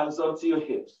 Bring your hands onto your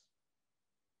hips.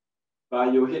 By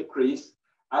your hip crease.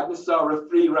 Agnisara,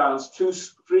 3 rounds, 3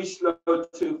 slow,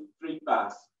 2, 3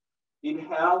 fast.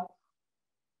 Inhale.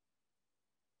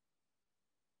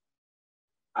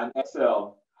 And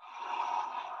exhale.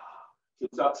 So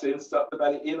tucks in, suck the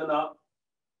belly in and up.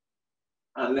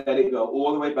 And let it go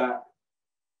all the way back.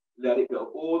 Let it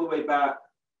go all the way back.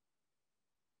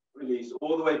 Release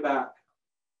all the way back.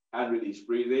 And release.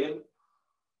 Breathe in.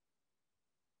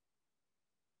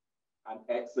 And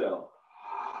exhale.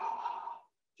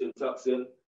 Chin tucks in.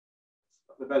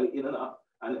 Suck the belly in and up.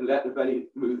 And let the belly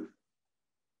move.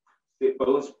 Sit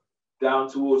bones down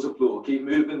towards the floor. Keep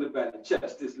moving the belly.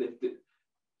 Chest is lifted.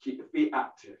 Keep the feet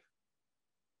active.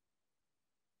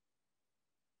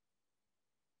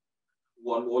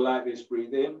 One more like this.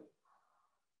 Breathe in.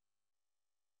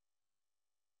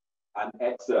 And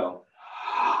exhale.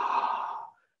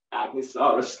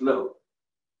 Agnisara slow.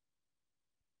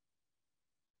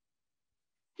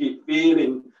 Keep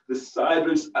feeling the side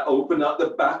ribs open up, the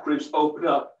back ribs open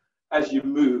up as you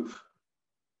move.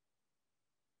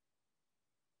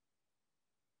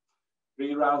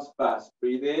 3 rounds fast.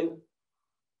 Breathe in.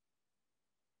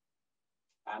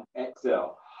 And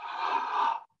exhale.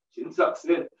 Chin tucks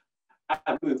in.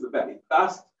 And move the belly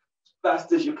fast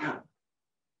as you can.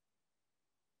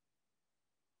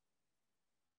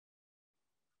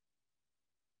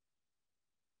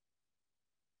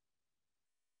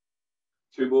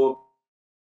 Two more.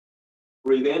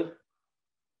 Breathe in.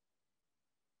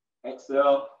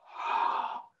 Exhale.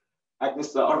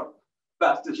 Agnisara,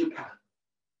 fast as you can.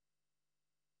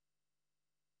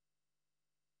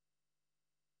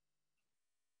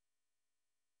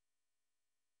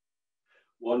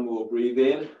 One more. Breathe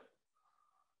in.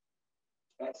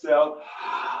 Exhale.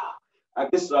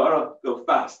 Agnisara, go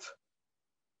fast.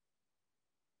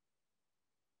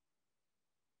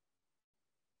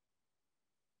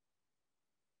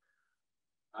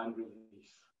 And release.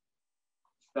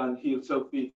 Stand heel toe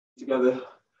feet together.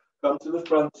 Come to the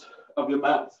front of your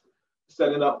mat,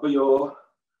 setting up for your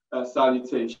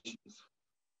salutations.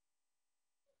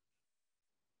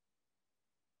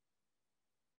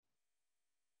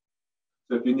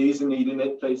 So if your knees are needing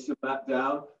it, place your mat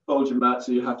down, fold your mat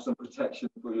so you have some protection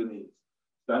for your knees.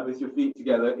 Stand with your feet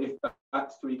together. If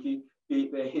back squeaky,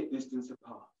 feet they're hip distance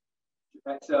apart.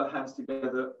 Exhale, hands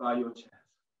together by your chest.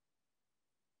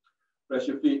 Press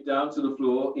your feet down to the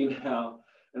floor. Inhale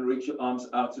and reach your arms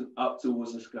out and up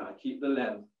towards the sky. Keep the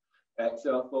length.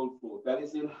 Exhale, fold forward.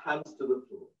 Belly's in, hands to the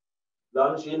floor.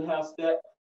 Lunge, inhale, step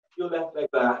your left leg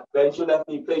back. Bend your left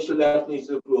knee, place your left knee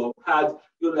to the floor. Pad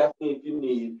your left knee if you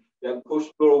need. Then push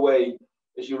the floor away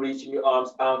as you're reaching your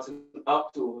arms out and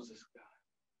up towards the sky.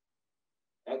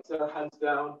 Exhale, hands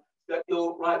down. Step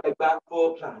your right leg back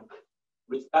for plank.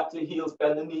 Reach back to heels,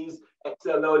 bend the knees.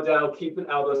 Exhale, lower down, keeping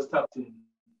elbows tucked in.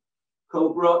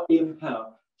 Cobra,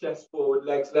 inhale. Chest forward,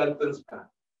 legs lengthens back.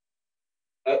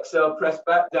 Exhale, press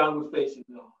back, downward facing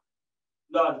dog.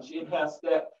 Lunge, inhale,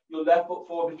 step your left foot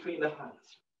forward between the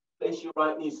hands. Place your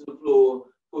right knee to the floor,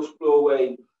 push floor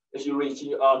away as you're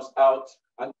reaching your arms out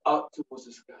and up towards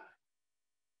the sky.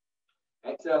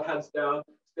 Exhale, hands down,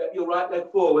 step your right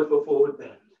leg forward for forward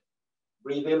bend.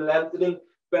 Breathe in, lengthening,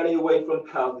 belly away from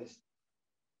pelvis.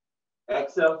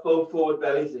 Exhale, fold forward,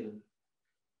 belly's in.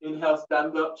 Inhale,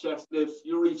 stand up, chest lifts,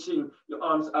 you're reaching your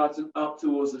arms out and up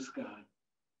towards the sky.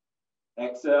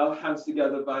 Exhale, hands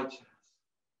together by chest.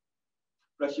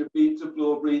 Press your feet to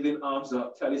floor, breathe in, arms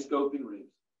up, telescoping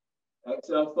ribs.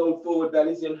 Exhale, fold forward,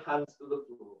 bellies in, hands to the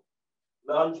floor.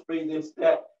 Lunge, breathe in,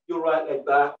 step your right leg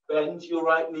back, bend your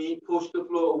right knee, push the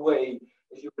floor away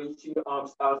as you're reaching your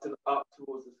arms out and up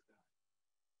towards the sky.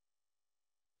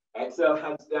 Exhale,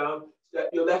 hands down, step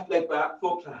your left leg back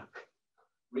for plank.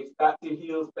 Reach back to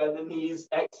heels, bend the knees,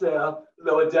 exhale,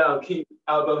 lower down, keep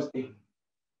elbows in.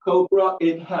 Cobra,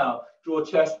 inhale, draw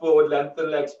chest forward,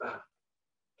 lengthen legs back.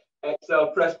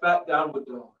 Exhale, press back, downward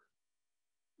dog.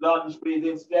 Lunge, breathe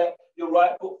in, step your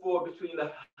right foot forward between the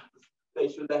hands.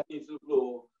 Place your left knee to the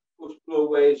floor. Push floor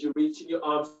away as you're reaching your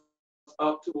arms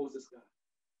up towards the sky.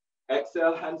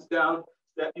 Exhale, hands down.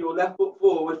 Step your left foot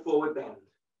forward, forward bend.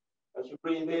 As you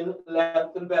breathe in,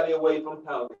 lengthen belly away from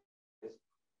pelvis.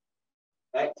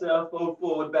 Exhale, fold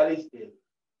forward, belly in.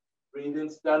 Breathe in,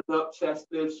 stand up, chest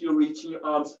lifts. You're reaching your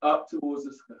arms up towards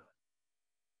the sky.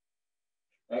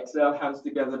 Exhale, hands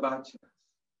together by chest.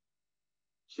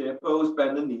 Chair pose,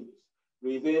 bend the knees.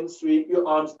 Breathe in, sweep your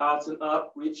arms out and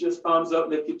up. Reach your arms up,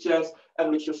 lift your chest,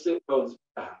 and reach your sit bones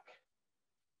back.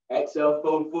 Exhale,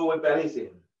 fold forward, belly's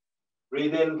in.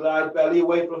 Breathe in, glide belly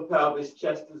away from pelvis,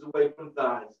 chest is away from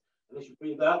thighs. And as you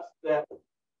breathe out, step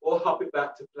or hop it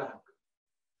back to plank.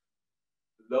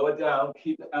 Lower down,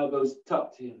 keep the elbows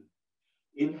tucked in.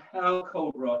 Inhale,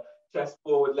 cobra, chest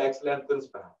forward, legs lengthens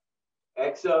back.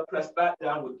 Exhale, press back,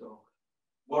 downward dog.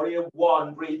 Warrior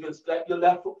one, breathe in, step your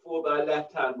left foot forward by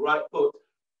left hand, right foot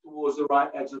towards the right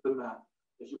edge of the mat.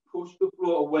 As you push the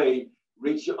floor away,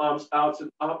 reach your arms out and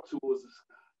up towards the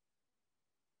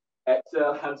sky.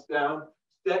 Exhale, hands down.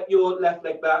 Step your left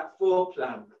leg back for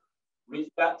plank. Reach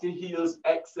back to heels,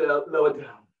 exhale, lower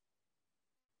down.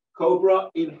 Cobra,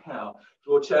 inhale.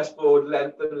 Draw chest forward,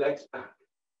 lengthen legs back.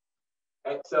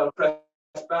 Exhale, press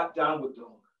back, downward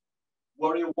dog.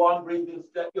 Warrior one, breathe in,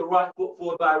 step your right foot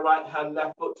forward by right hand,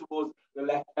 left foot towards the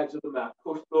left edge of the mat.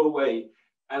 Push floor away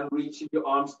and reaching your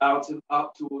arms out and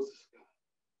up towards the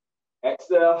sky.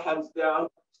 Exhale, hands down.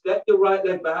 Step your right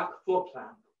leg back for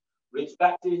plank. Reach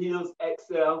back to heels,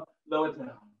 exhale, lower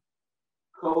down.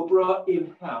 Cobra,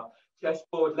 inhale. Chest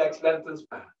forward, legs lengthens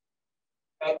back.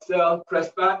 Exhale,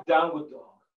 press back, downward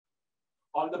dog.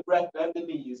 On the breath, bend the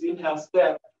knees. Inhale,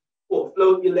 step or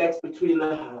float your legs between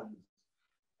the hands.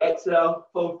 Exhale,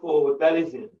 fold forward,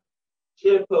 belly's in.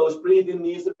 Chair pose, breathe in,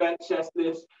 knees are bent, chest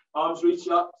lifts, arms reach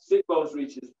up, sit bones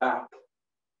reaches back.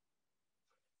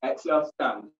 Exhale,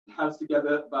 stand, hands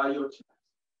together by your chest.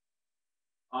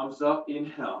 Arms up,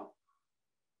 inhale.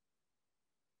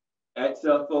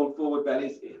 Exhale, fold forward,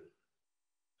 belly's in.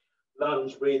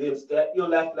 Lunge, breathe in, step your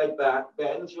left leg back,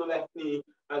 bend your left knee,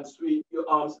 and sweep your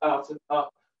arms out and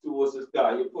up towards the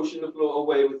sky. You're pushing the floor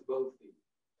away with both feet.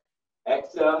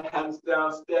 Exhale, hands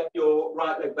down, step your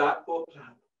right leg back for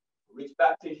plank. Reach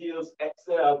back to heels,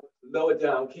 exhale, lower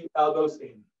down, keep elbows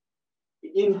in.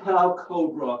 Inhale,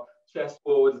 cobra, chest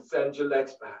forward, send your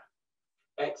legs back.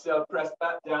 Exhale, press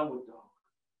back, downward dog.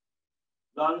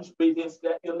 Lunge, breathe in,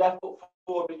 step your left foot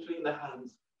forward between the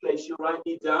hands. Place your right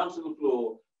knee down to the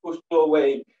floor. Push floor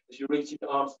away as you're reaching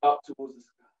your arms up towards the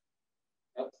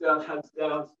sky. Exhale, hands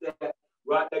down, step,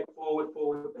 right leg forward,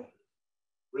 forward bend.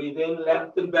 Breathe in,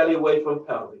 lengthen belly away from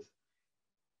pelvis.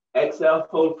 Exhale,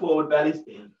 fold forward, bellies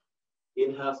in.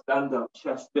 Inhale, stand up,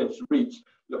 chest lifts, reach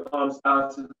your arms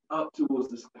out and up towards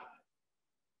the sky.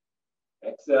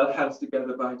 Exhale, hands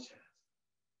together by chest.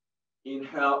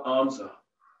 Inhale, arms up.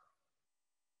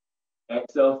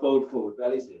 Exhale, fold forward,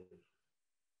 bellies in.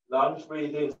 Lunge,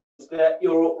 breathe in, step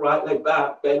your right leg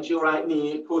back, bend your right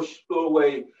knee, push floor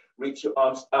away, reach your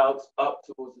arms out, up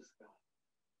towards the sky.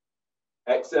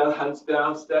 Exhale, hands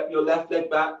down, step your left leg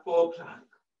back for plank.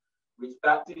 Reach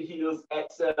back to the heels.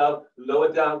 Exhale,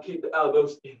 lower down, keep the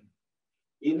elbows in.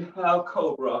 Inhale,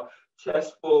 cobra,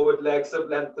 chest forward, legs up,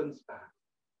 lengthens back.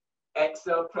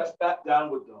 Exhale, press back,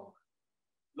 downward dog.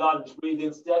 Lunge, breathe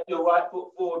in, step your right foot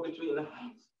forward between the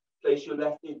hands. Place your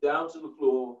left knee down to the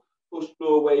floor. Push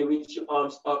floor away, reach your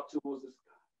arms up towards the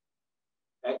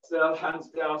sky. Exhale, hands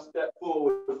down, step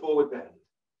forward, forward bend.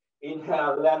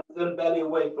 Inhale, lengthen belly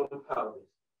away from the pelvis.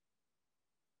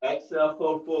 Exhale,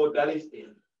 fold forward, belly's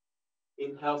in.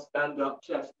 Inhale, stand up,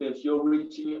 chest lift. You're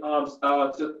reaching your arms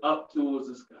out and up towards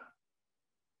the sky.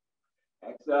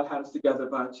 Exhale, hands together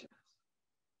by chest.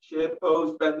 Chair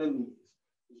pose, bend the knees.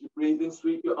 As you breathe in,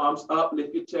 sweep your arms up,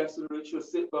 lift your chest and reach your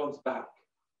sit bones back.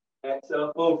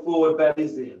 Exhale, fold forward,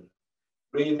 belly's in.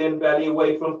 Breathe in, belly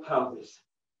away from pelvis.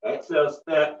 Exhale,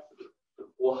 step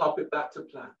or hop it back to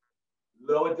plank.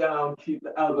 Lower down, keep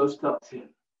the elbows tucked in.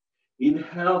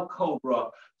 Inhale, cobra,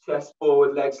 chest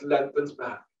forward, legs lengthens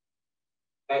back.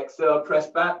 Exhale, press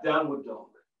back, downward dog.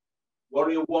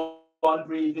 Warrior one,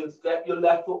 breathe in, step your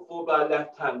left foot forward by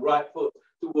left hand, right foot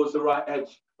towards the right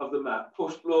edge of the mat.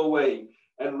 Push floor away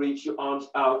and reach your arms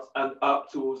out and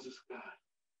up towards the sky.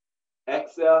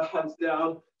 Exhale, hands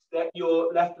down, step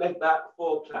your left leg back,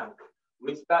 forward plank.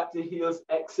 Reach back to heels,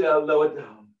 exhale, lower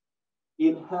down.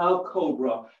 Inhale,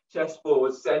 cobra, chest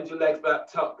forward, send your legs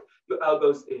back, tuck your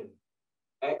elbows in.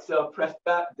 Exhale, press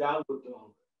back, downward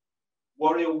dog.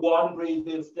 Warrior one, breathe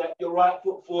in, step your right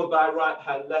foot forward by right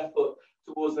hand, left foot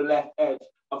towards the left edge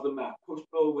of the mat. Push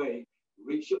floor away,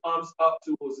 reach your arms up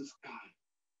towards the sky.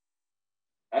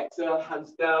 Exhale,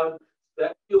 hands down,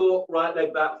 step your right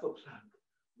leg back for plank.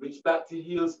 Reach back to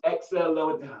heels, exhale,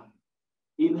 lower down.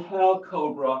 Inhale,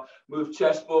 cobra, move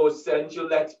chest forward, send your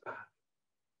legs back.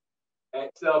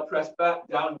 Exhale, press back,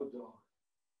 downward dog.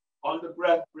 On the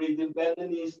breath, breathe in, bend the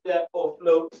knees, step or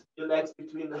float your legs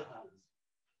between the hands.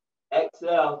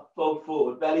 Exhale, fold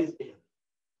forward, belly's in.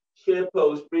 Chair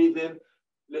pose, breathe in,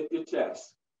 lift your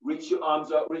chest. Reach your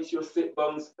arms up, reach your sit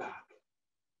bones back.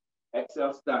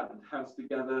 Exhale, stand, hands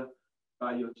together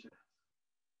by your chest.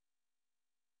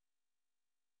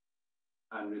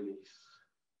 And release.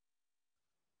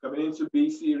 Coming into B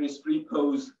series, free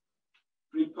pose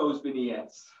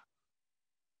vignettes.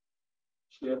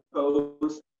 Chair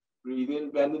pose, breathe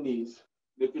in, bend the knees,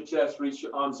 lift your chest, reach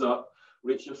your arms up,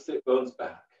 reach your sit bones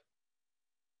back.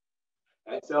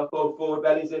 Exhale, fold forward,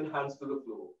 bellies in, hands to the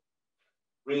floor.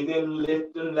 Breathe in,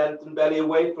 lift and lengthen belly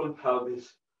away from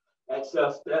pelvis.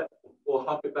 Exhale, step or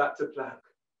hop it back to plank.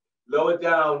 Lower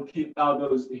down, keep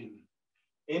elbows in.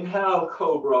 Inhale,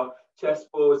 cobra, chest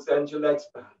forward, send your legs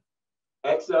back.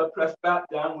 Exhale, press back,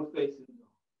 downward facing dog.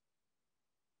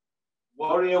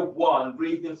 Warrior one,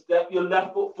 breathe in, step your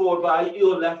left foot forward by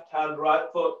your left hand, right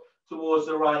foot towards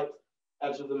the right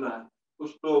edge of the mat.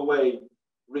 Push floor away,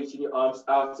 reaching your arms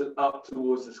out and up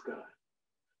towards the sky.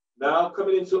 Now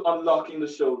coming into unlocking the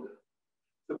shoulder.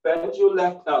 So bend your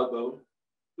left elbow,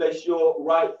 place your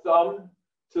right thumb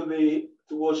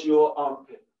towards your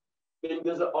armpit.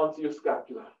 Fingers are onto your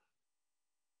scapula.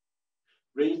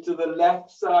 Reach to the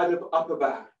left side of upper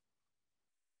back.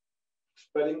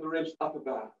 Spreading the ribs upper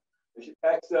back. As you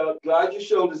exhale, glide your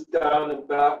shoulders down and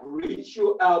back. Reach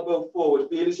your elbow forward.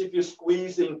 Feel as if you're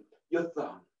squeezing your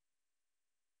thumb.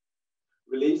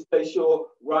 Release, place your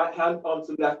right hand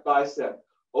onto left bicep.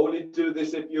 Only do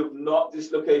this if you have not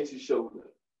dislocated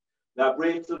shoulder. Now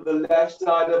breathe to the left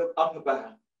side of upper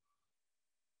back.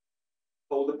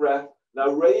 Hold the breath. Now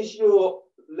raise your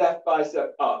left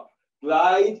bicep up.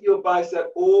 Glide your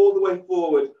bicep all the way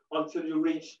forward until you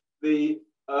reach the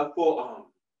forearm.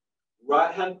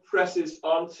 Right hand presses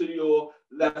onto your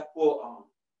left forearm.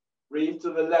 Breathe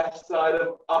to the left side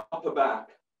of upper back.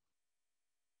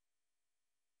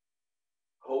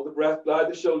 Hold the breath,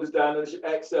 glide the shoulders down, and as you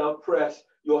exhale, press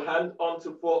your hand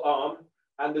onto forearm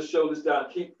and the shoulders down.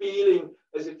 Keep feeling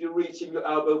as if you're reaching your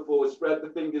elbow forward. Spread the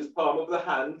fingers, palm of the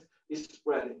hand is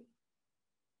spreading.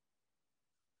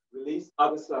 Release,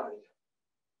 other side.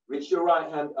 Reach your right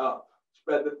hand up,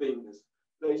 spread the fingers.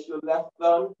 Place your left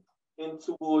thumb in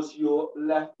towards your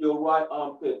right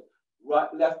armpit.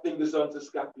 Left fingers onto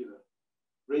scapula.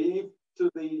 Breathe to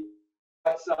the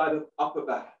right side of upper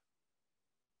back.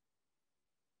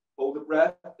 Hold the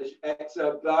breath. As you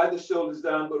exhale, glide the shoulders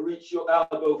down, but reach your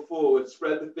elbow forward.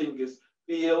 Spread the fingers.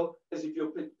 Feel as if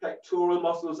your pectoral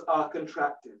muscles are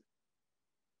contracted.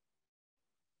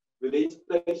 Release.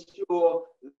 Place your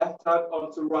left hand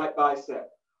onto right bicep.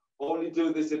 Only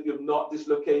do this if you've not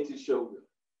dislocated shoulder.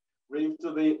 Breathe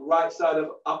to the right side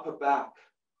of upper back.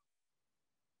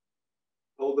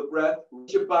 Hold the breath.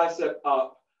 Reach your bicep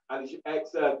up. And as you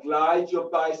exhale, glide your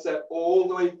bicep all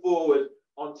the way forward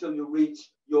until you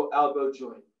reach your elbow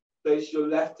joint. place your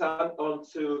left hand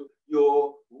onto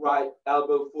your right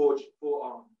elbow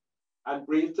forearm and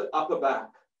breathe to upper back.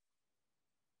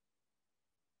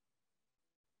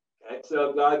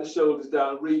 Exhale, glide the shoulders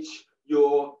down, reach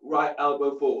your right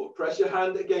elbow forward. Press your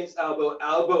hand against elbow,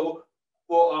 elbow,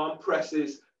 forearm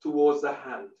presses towards the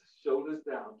hand. Shoulders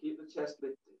down, keep the chest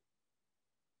lifted.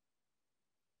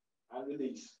 And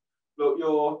release.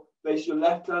 Place your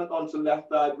left hand onto left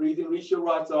thigh, breathing, reach your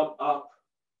right arm up.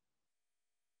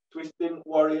 Twisting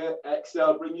warrior,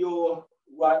 exhale, bring your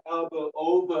right elbow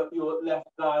over your left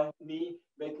thigh, knee,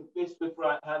 make a fist with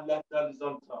right hand, left hand is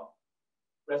on top.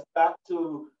 Press back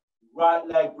to right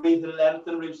leg, breathing,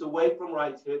 lengthen ribs away from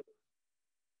right hip.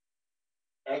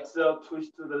 Exhale,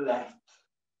 twist to the left.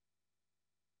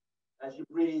 As you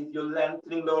breathe, you're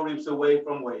lengthening lower ribs away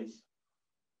from waist.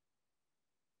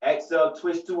 Exhale,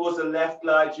 twist towards the left,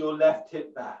 glide your left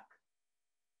hip back.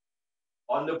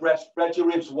 On the breath, spread your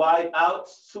ribs wide out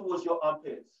towards your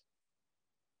armpits.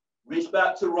 Reach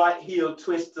back to right heel,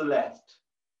 twist to left.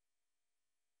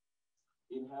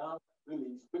 Inhale,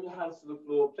 release. Bring your hands to the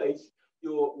floor, place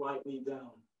your right knee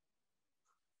down.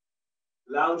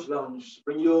 Lounge, lunge.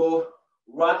 Bring your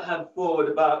right hand forward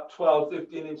about 12,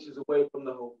 15 inches away from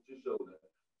the shoulder.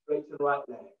 Straighten right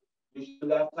leg. Use your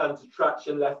left hand to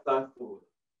traction left thigh forward.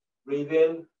 Breathe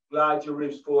in, glide your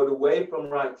ribs forward away from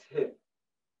right hip.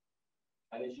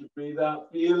 And as you breathe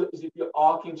out, feel as if you're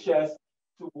arcing chest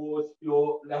towards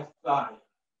your left thigh.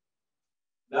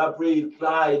 Now breathe,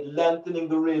 glide, lengthening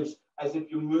the ribs as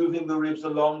if you're moving the ribs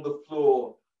along the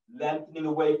floor, lengthening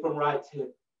away from right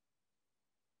hip.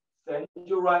 Send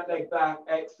your right leg back,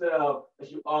 exhale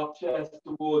as you arc chest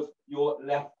towards your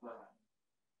left thigh.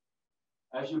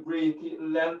 As you breathe, keep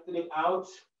lengthening out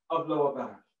of lower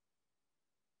back.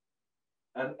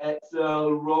 And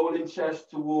exhale, rolling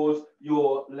chest towards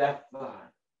your left thigh.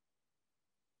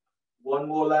 One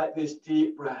more like this,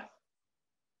 deep breath.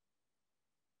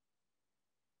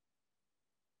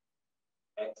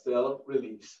 Exhale,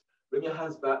 release. Bring your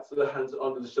hands back so the hands are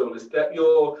under the shoulders. Step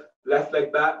your left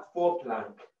leg back for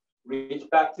plank. Reach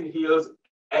back to heels.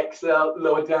 Exhale,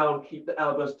 lower down. Keep the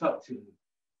elbows tucked in.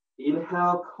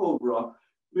 Inhale, cobra.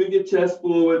 Move your chest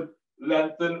forward.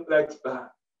 Lengthen legs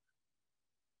back.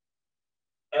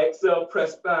 Exhale,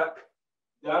 press back.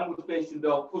 Downward facing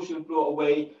dog. Pushing floor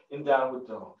away in downward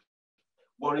dog.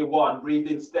 Warrior one. Breathe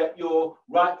in. Step your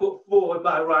right foot forward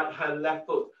by right hand. Left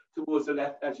foot towards the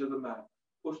left edge of the mat.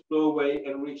 Push floor away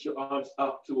and reach your arms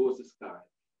up towards the sky.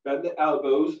 Bend the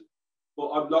elbows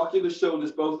for unlocking the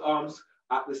shoulders, both arms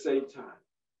at the same time.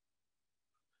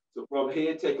 So from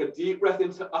here, take a deep breath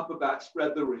into upper back,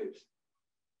 spread the ribs.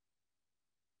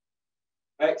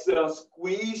 Exhale,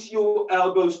 squeeze your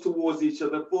elbows towards each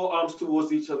other, forearms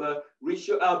towards each other. Reach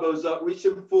your elbows up, reach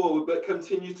them forward, but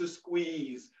continue to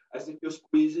squeeze as if you're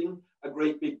squeezing a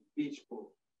great big beach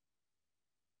ball.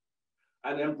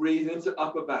 And then breathe into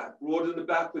upper back. Broaden the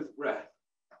back with breath.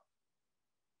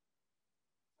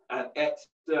 And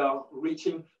exhale,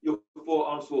 reaching your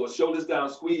forearms forward. Shoulders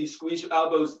down, squeeze your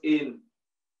elbows in.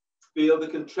 Feel the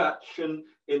contraction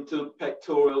into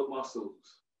pectoral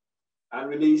muscles. And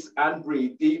release and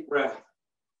breathe, deep breath.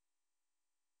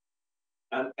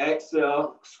 And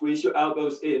exhale, squeeze your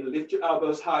elbows in. Lift your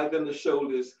elbows higher than the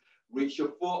shoulders. Reach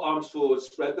your forearms forward,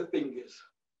 spread the fingers.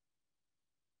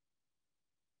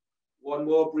 One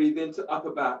more, breathe into upper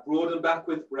back, broaden back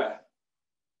with breath.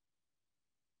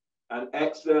 And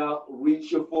exhale,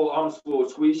 reach your forearms forward,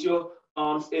 squeeze your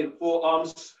arms in,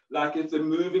 forearms like if they're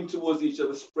moving towards each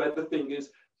other, spread the fingers,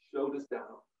 shoulders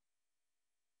down.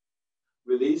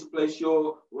 Release, place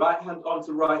your right hand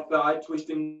onto right thigh,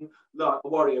 twisting like a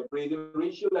warrior. Breathe in,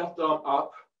 reach your left arm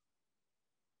up.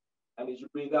 And as you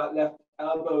breathe out, left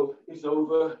elbow is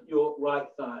over your right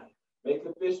thigh. Make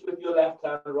a fist with your left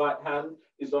hand, right hand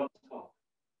is on top.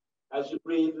 As you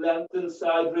breathe, lengthen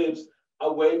side ribs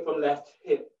away from left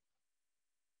hip.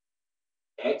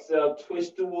 Exhale,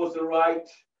 twist towards the right,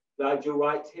 glide your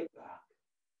right hip back.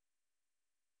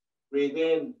 Breathe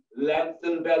in,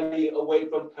 lengthen belly away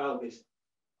from pelvis.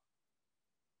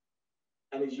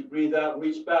 And as you breathe out,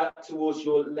 reach back towards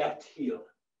your left heel.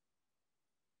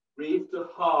 Breathe to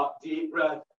heart, deep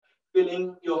breath,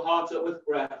 filling your heart up with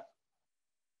breath.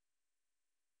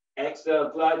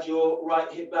 Exhale, glide your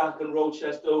right hip back and roll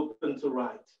chest open to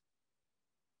right.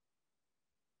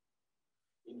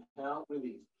 Inhale,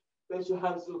 release. Place your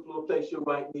hands to the floor, place your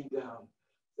right knee down.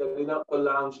 Setting up for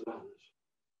lounge lunge.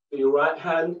 So your right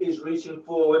hand is reaching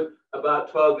forward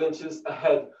about 12 inches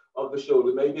ahead of the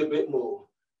shoulder, maybe a bit more.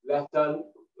 Left hand,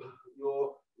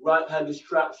 your right hand is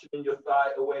tractioning your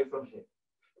thigh away from hip.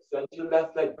 Send your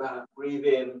left leg back, breathe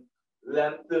in,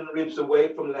 lengthen ribs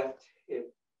away from left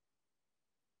hip.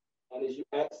 And as you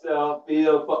exhale,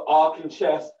 feel for arcing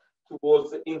chest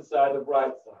towards the inside of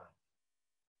right side.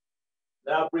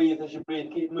 Now breathe as you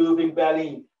breathe. Keep moving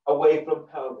belly away from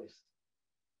pelvis.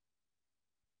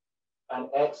 And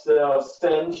exhale,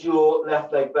 send your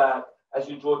left leg back as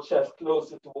you draw chest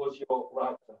closer towards your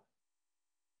right side.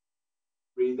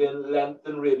 Breathe in,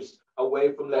 lengthen ribs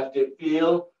away from left hip.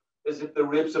 Feel as if the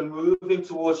ribs are moving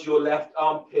towards your left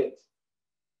armpit.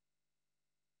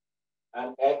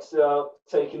 And exhale,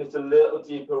 taking it a little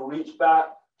deeper. Reach back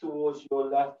towards your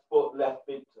left foot, left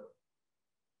big toe.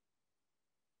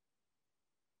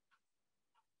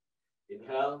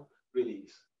 Inhale,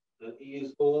 release. And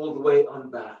ease all the way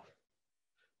on back.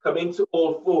 Come into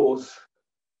all fours.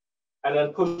 And then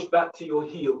push back to your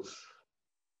heels.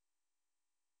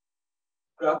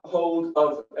 Grab hold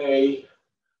of a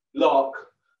block.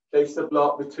 Place the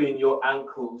block between your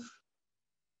ankles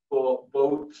for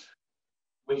both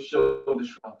with shoulder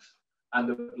shrugs and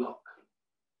the block.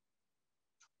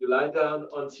 You lie down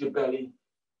onto your belly.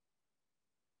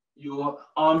 Your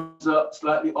arms up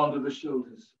slightly under the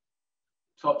shoulders.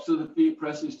 Tops of the feet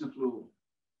presses to floor.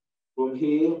 From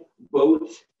here,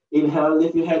 both. Inhale,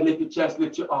 lift your head, lift your chest,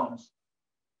 lift your arms.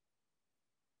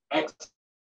 Exhale,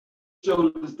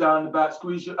 shoulders down the back,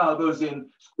 squeeze your elbows in,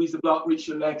 squeeze the block, reach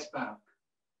your legs back.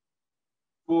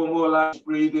 4 more lines,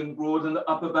 breathe in, broaden the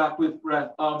upper back with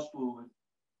breath, arms forward.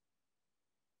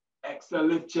 Exhale,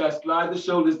 lift chest, glide the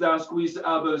shoulders down, squeeze the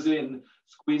elbows in,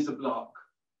 squeeze the block.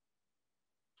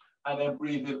 And then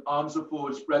breathe in, arms are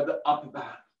forward, spread the upper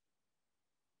back.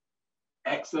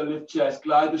 Exhale, lift chest,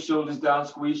 glide the shoulders down,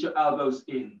 squeeze your elbows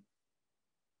in.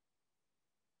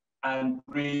 And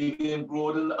breathe in,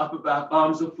 broaden the upper back,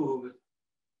 arms are forward.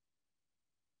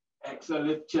 Exhale,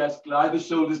 lift chest, glide the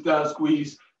shoulders down,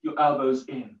 squeeze your elbows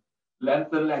in.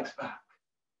 Lengthen legs back.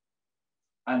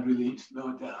 And release,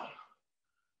 lower down.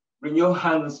 Bring your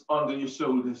hands under your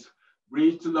shoulders.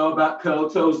 Breathe to lower back, curl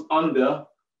toes under.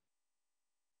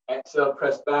 Exhale,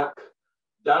 press back.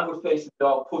 Downward facing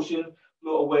dog, pushing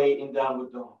floor away in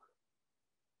downward dog.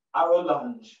 Arrow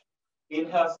lunge.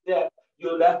 Inhale, step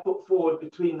your left foot forward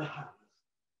between the hands.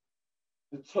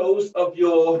 The toes of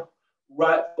your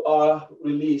right foot are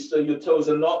released, so your toes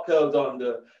are not curled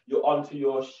under. You're onto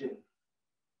your shin.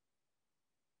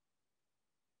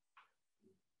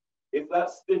 If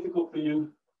that's difficult for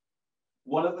you,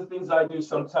 one of the things I do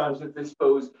sometimes with this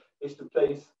pose is to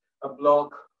place a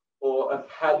block or a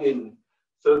padding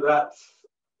so that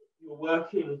you're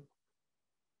working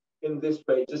in this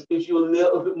way. Just gives you a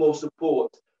little bit more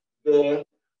support there.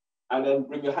 And then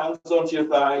bring your hands onto your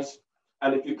thighs.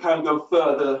 And if you can go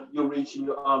further, you're reaching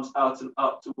your arms out and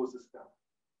up towards the sky.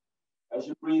 As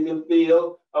you breathe in,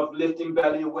 feel of lifting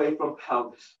belly away from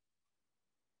pelvis.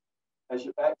 As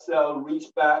you exhale, reach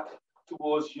back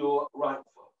towards your right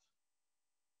foot.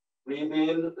 Breathe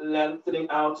in, lengthening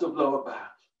out of lower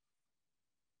back.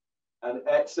 And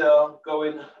exhale,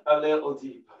 going a little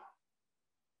deeper.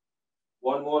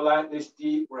 One more like this,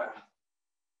 deep breath.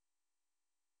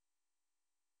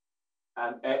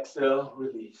 And exhale,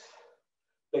 release.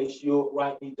 Place your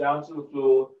right knee down to the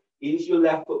floor. Ease your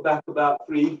left foot back about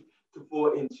 3 to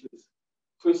 4 inches.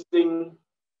 Twisting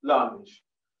lunge.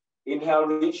 Inhale,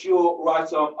 reach your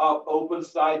right arm up, open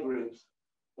side ribs.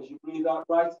 As you breathe out,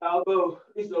 right elbow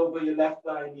is over your left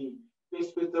thigh knee.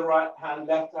 Fist with the right hand,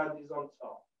 left hand is on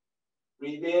top.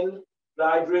 Breathe in,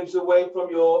 glide ribs away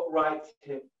from your right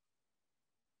hip.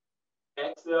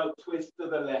 Exhale, twist to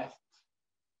the left.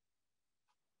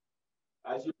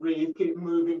 As you breathe, keep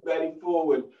moving belly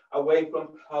forward, away from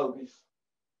pelvis.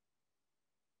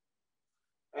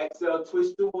 Exhale,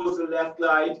 twist towards the left,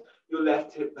 glide your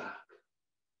left hip back.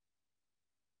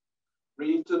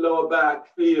 Breathe to lower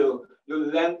back, feel you're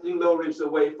lengthening lower ribs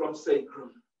away from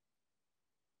sacrum.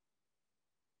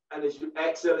 And as you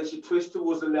exhale, as you twist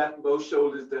towards the left, both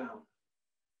shoulders down.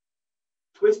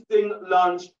 Twisting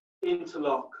lunge,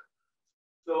 interlock.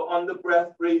 So on the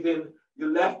breath, breathe in. Your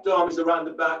left arm is around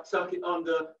the back, tuck it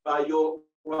under by your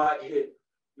right hip.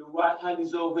 Your right hand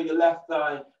is over your left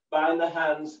thigh. Bind the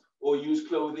hands or use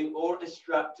clothing or a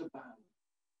strap to bind.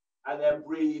 And then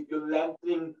breathe. You're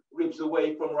lengthening ribs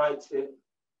away from right hip.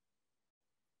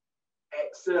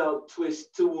 Exhale,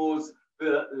 twist towards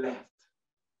the left.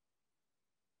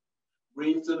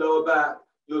 Breathe to lower back.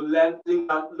 You're lengthening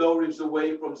out lower ribs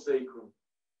away from sacrum.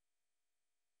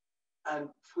 And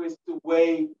twist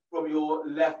away from your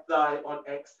left thigh on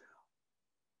exhale.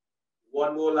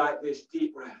 One more like this,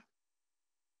 deep breath.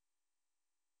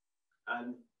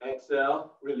 And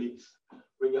exhale, release.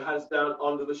 Bring your hands down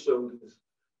under the shoulders.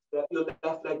 Step your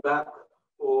left leg back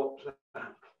for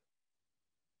plank.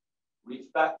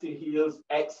 Reach back to heels.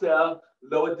 Exhale,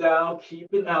 lower down,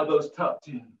 keeping elbows tucked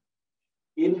in.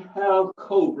 Inhale,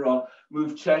 cobra.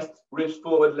 Move chest, ribs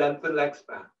forward, lengthen legs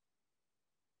back.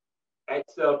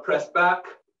 Exhale, press back,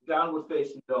 downward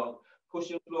facing dog.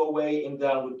 Pushing floor away in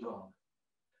downward dog.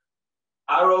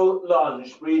 Arrow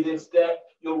lunge. Breathe in, step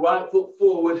your right foot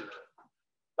forward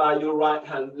by your right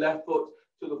hand, left foot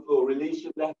to the floor. Release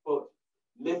your left foot.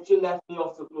 Lift your left knee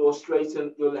off the floor,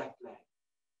 straighten your left leg.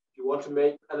 If you want to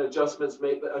make an adjustment,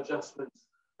 make the adjustments.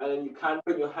 And then you can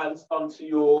bring your hands onto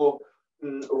your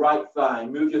right thigh.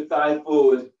 Move your thigh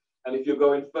forward. And if you're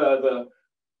going further,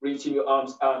 reaching your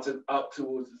arms out and up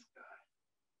towards the sky.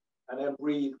 And then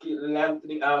breathe, keep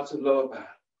lengthening out of lower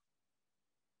back.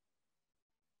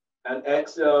 And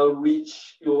exhale,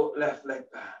 reach your left leg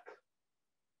back.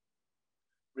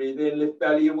 Breathe in, lift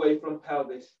belly away from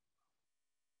pelvis.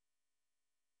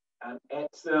 And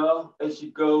exhale as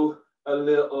you go a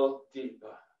little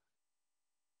deeper.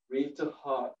 Breathe to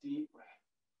heart, deep breath.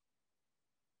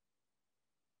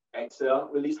 Exhale,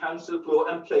 release hands to the floor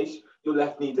and place your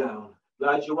left knee down.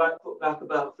 Glide your right foot back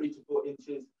about 3 to 4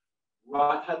 inches.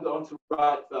 Right hand onto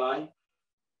right thigh.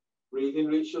 Breathe in,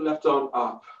 reach your left arm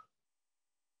up.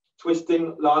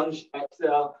 Twisting lunge,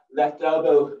 exhale, left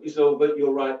elbow is over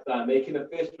your right thigh. Making a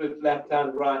fist with left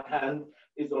hand, right hand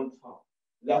is on top.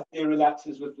 Left ear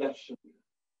relaxes with left shoulder.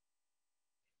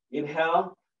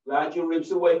 Inhale, glide your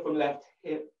ribs away from left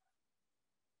hip.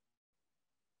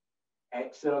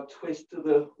 Exhale, twist to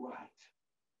the right.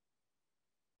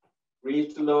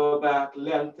 Breathe to lower back,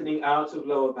 lengthening out of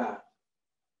lower back.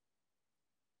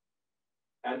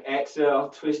 And exhale,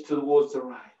 twist towards the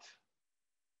right.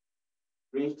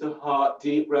 Breathe to heart,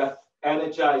 deep breath,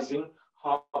 energizing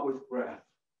heart with breath.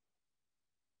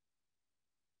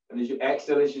 And as you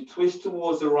exhale, as you twist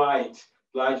towards the right,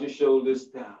 glide your shoulders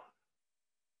down.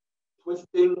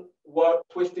 Twisting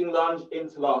lunge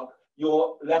interlock.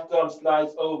 Your left arm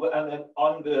slides over and then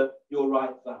under your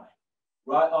right thigh.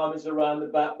 Right arm is around the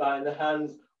back, bind the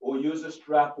hands, or use a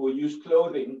strap or use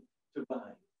clothing to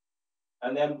bind.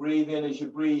 And then breathe in. As you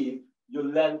breathe, you're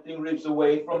lengthening ribs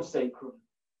away from sacrum.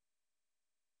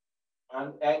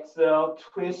 And exhale,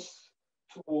 twist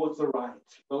towards the right,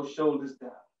 those shoulders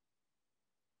down.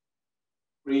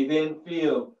 Breathe in,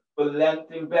 feel the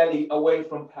lengthening belly away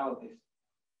from pelvis.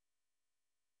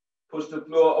 Push the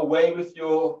floor away with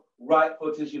your right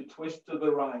foot as you twist to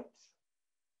the right.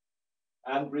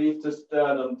 And breathe to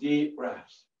sternum, deep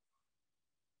breaths.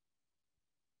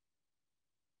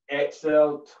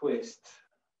 Exhale, twist.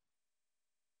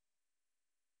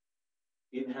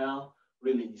 Inhale,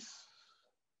 release.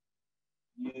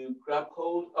 You grab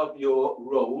hold of your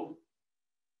roll.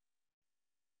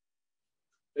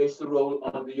 Place the roll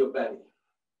under your belly.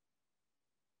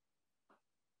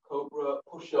 Cobra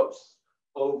push-ups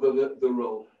over the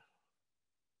roll.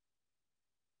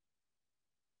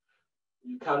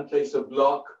 You can place a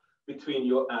block between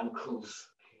your ankles.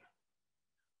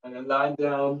 And then lie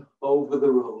down over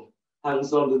the roll.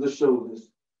 Hands under the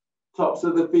shoulders. Tops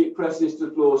of the feet presses to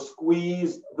the floor.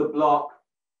 Squeeze the block.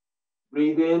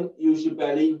 Breathe in, use your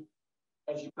belly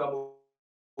as you come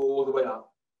all the way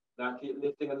up. Now keep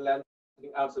lifting and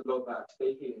lengthening out of low back.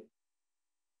 Stay here.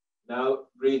 Now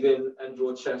breathe in and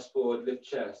draw chest forward, lift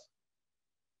chest.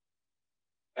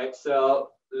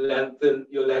 Exhale, lengthen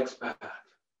your legs back.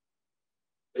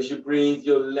 As you breathe,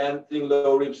 you're lengthening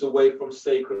lower ribs away from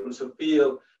sacrum. So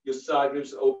feel your side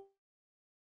ribs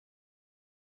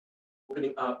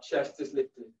opening up, chest is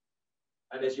lifted.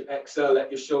 And as you exhale, let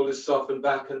your shoulders soften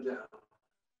back and down.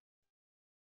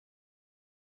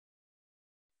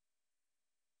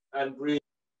 And breathe.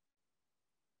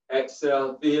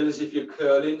 Exhale, feel as if you're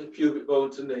curling the pubic bone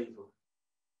to navel.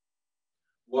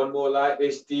 One more like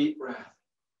this, deep breath.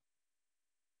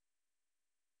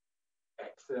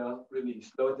 Exhale, release,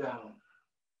 slow down.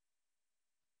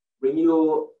 Bring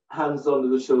your hands under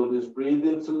the shoulders. Breathe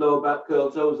into lower back, curl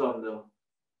toes under.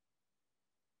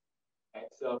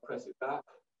 Exhale, press it back.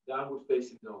 Downward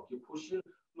facing dog. You're pushing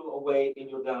the floor away in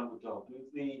your downward dog. Move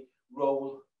the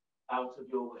roll out of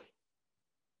your way.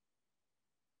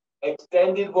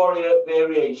 Extended warrior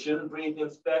variation. Breathe in,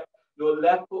 step your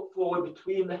left foot forward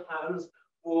between the hands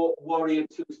for warrior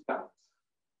 2 stance.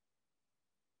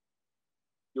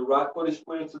 Your right foot is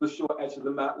pointing to the short edge of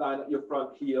the mat, line at your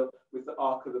front heel with the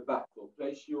arc of the back foot.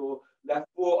 Place your left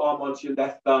forearm onto your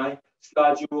left thigh.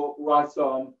 Slide your right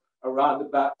arm around the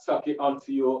back, tuck it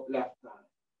onto your left thigh.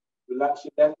 Relax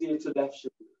your left ear to left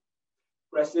shoulder.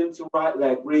 Press into right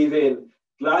leg, breathe in.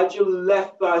 Glide your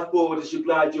left thigh forward as you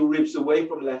glide your ribs away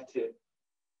from left hip.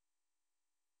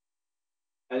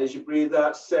 And as you breathe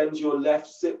out, send your left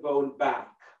sit bone back.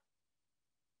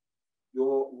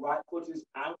 Your right foot is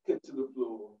anchored to the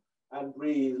floor. And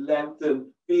breathe,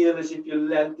 lengthen. Feel as if you're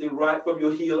lengthening right from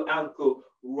your heel ankle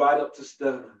right up to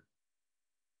sternum.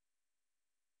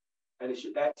 And as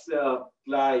you exhale,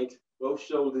 glide both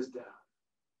shoulders down.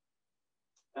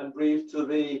 And breathe to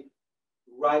the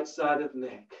right side of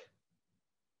neck.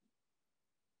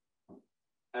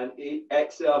 And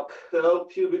exhale, curl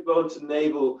pubic bone to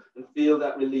navel and feel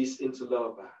that release into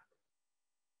lower back.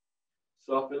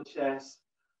 Soften chest,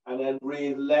 and then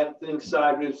breathe, lengthening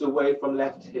side ribs away from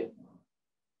left hip.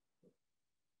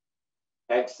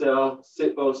 Exhale,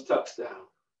 sit bones tucks down.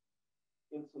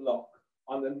 Interlock.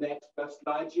 On the next breath,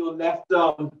 slide your left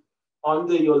arm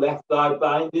under your left thigh,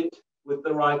 bind it with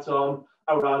the right arm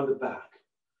around the back.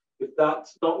 If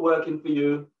that's not working for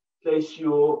you, place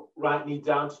your right knee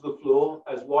down to the floor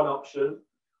as one option,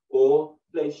 or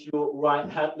place your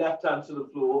left hand to the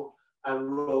floor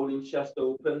and rolling chest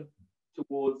open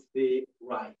towards the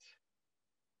right.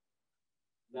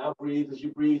 Now breathe. As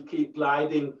you breathe, keep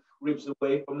gliding ribs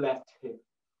away from left hip.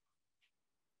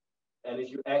 And as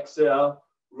you exhale,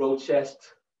 roll chest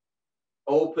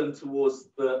open towards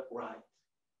the right.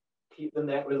 Keep the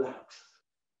neck relaxed.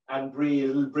 And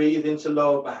breathe into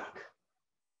lower back.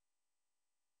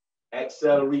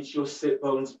 Exhale, reach your sit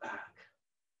bones back.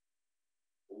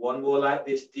 One more like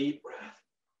this, deep breath.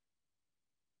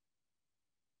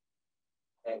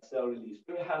 Exhale, release.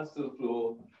 Bring your hands to the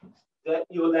floor. Step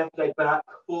your left leg back,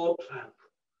 forward plank.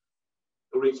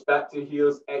 Reach back to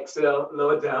heels. Exhale,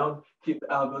 lower down. Keep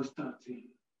the elbows tucked in.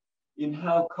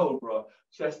 Inhale, cobra.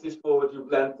 Chest is forward.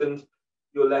 You've lengthened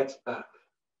your legs back.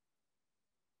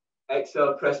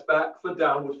 Exhale, press back for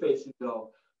downward facing dog.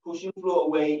 Pushing floor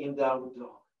away in downward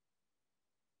dog.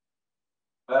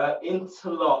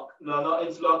 Interlock. No, not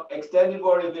interlock. Extended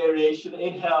warrior variation.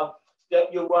 Inhale. Step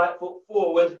your right foot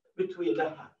forward between the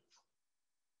hands.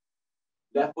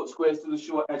 Left foot squares to the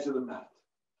short edge of the mat.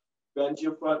 Bend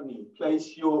your front knee.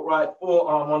 Place your right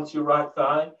forearm onto your right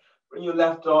thigh. Bring your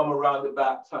left arm around the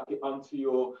back. Tuck it onto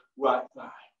your right thigh.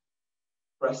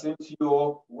 Press into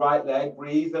your right leg.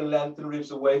 Breathe and lengthen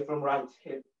ribs away from right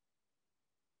hip.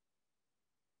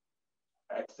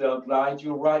 Exhale, glide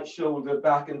your right shoulder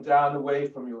back and down away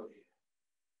from your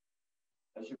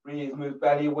ear. As you breathe, move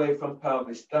belly away from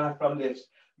pelvis. Diaphragm lifts.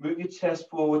 Move your chest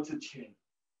forward to chin.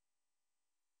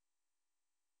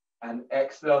 And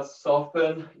exhale,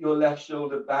 soften your left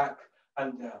shoulder back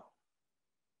and down.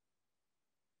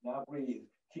 Now breathe.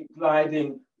 Keep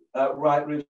gliding right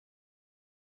rib.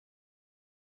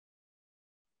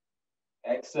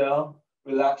 Exhale,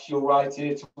 relax your right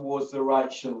ear towards the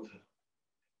right shoulder.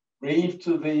 Breathe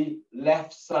to the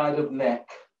left side of neck.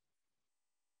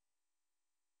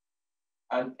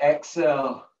 And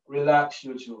exhale, relax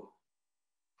your jaw.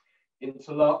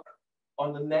 Interlock.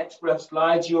 On the next breath,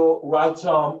 slide your right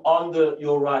arm under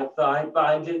your right thigh.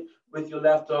 Bind it with your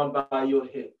left arm by your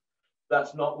hip. If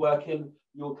that's not working,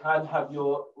 you can have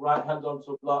your right hand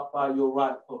onto a block by your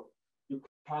right foot. You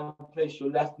can place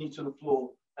your left knee to the floor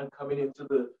and coming into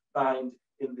the bind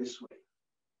in this way.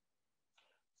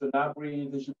 So now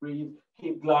breathe. As you breathe,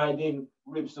 keep gliding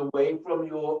ribs away from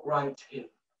your right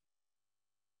hip.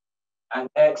 And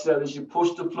exhale as you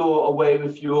push the floor away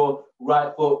with your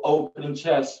right foot, opening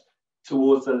chest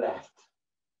towards the left.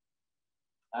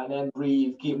 And then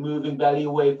breathe. Keep moving belly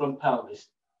away from pelvis.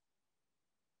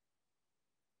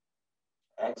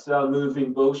 Exhale,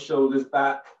 moving both shoulders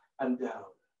back and down.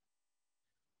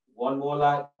 One more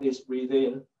like this. Breathe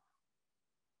in.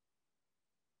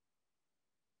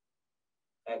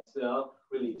 Exhale,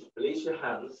 release. Release your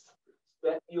hands.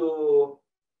 Step your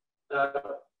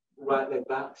right leg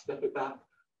back. Step it back.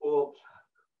 Or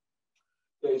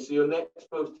okay, so your next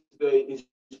pose today is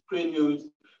prelude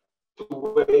to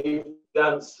wave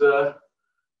dancer.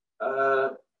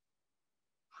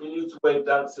 Prelude to wave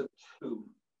dancer 2.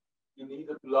 You need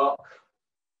a block.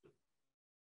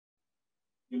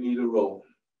 You need a roll.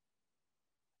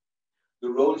 The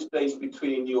roll is placed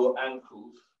between your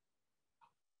ankles,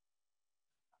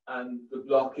 and the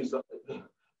block is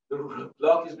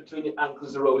between your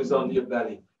ankles. The roll is under your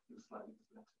belly.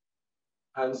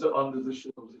 Hands are under the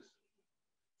shoulders.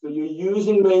 So you're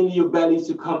using mainly your belly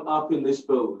to come up in this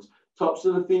pose. Tops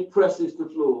of the feet presses the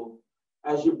floor.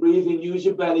 As you're breathing, use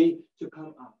your belly to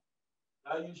come up.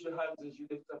 Now use your hands as you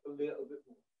lift up a little bit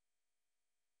more.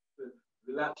 So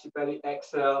relax your belly,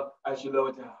 exhale as you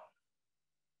lower down.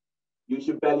 Use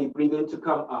your belly, breathe in to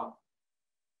come up.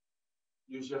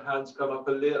 Use your hands, come up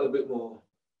a little bit more.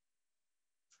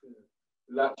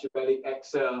 Relax your belly,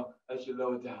 exhale as you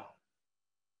lower down.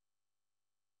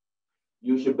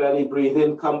 Use your belly, breathe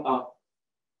in, come up.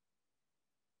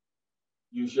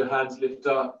 Use your hands, lift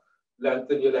up.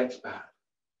 Lengthen your legs back.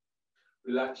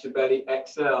 Relax your belly.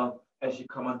 Exhale as you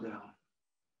come on down.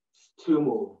 Two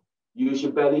more. Use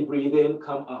your belly. Breathe in.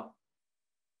 Come up.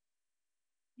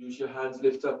 Use your hands.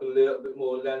 Lift up a little bit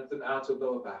more. Lengthen out of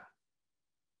lower back.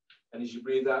 And as you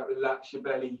breathe out, relax your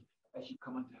belly as you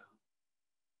come on down.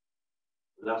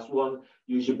 Last one.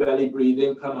 Use your belly. Breathe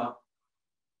in. Come up.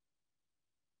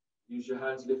 Use your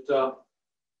hands. Lift up.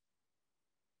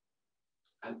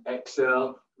 And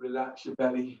exhale. Relax your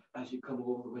belly as you come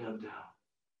all the way on down.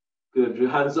 Good. Your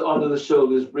hands are under the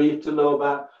shoulders. Breathe to lower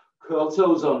back. Curl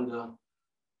toes under.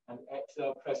 And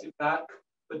exhale. Press it back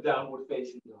for downward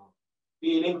facing dog.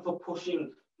 Feeling for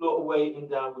pushing float away in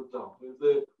downward dog. Move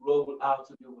the roll out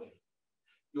of your way.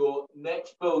 Your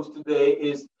next pose today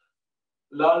is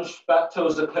lunge, back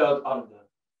toes are curled under.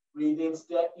 Breathe in.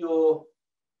 Step your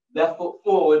left foot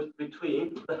forward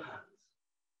between the hands.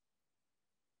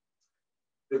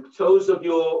 The toes of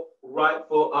your right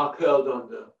foot are curled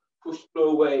under. Push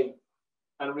flow away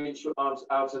and reach your arms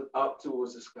out and up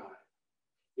towards the sky.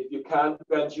 If you can,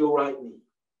 bend your right knee.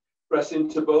 Press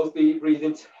into both feet, breathe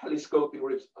in, telescoping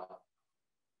ribs up.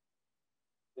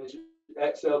 As you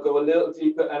exhale, go a little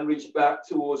deeper and reach back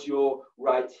towards your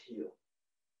right heel.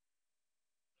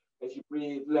 As you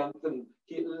breathe, lengthen,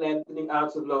 keep lengthening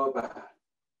out of lower back.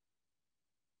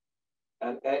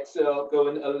 And exhale,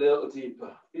 going a little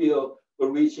deeper. Feel we're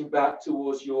reaching back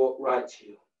towards your right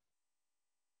heel.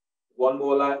 One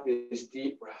more like this,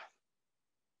 deep breath.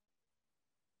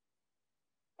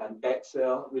 And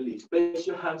exhale, release. Place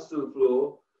your hands to the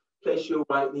floor. Place your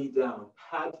right knee down.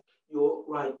 Pad your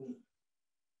right knee.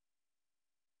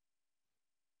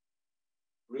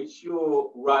 Reach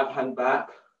your right hand back.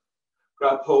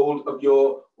 Grab hold of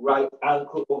your right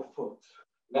ankle or foot.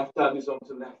 Left hand is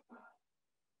onto left hand.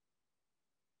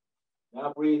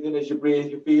 Now breathe in. As you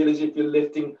breathe, you feel as if you're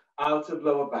lifting out of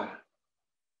lower back.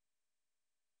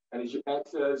 And as you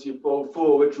exhale, as you fold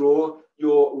forward, draw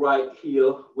your right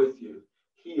heel with you.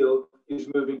 Heel is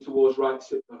moving towards right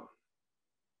sit bone.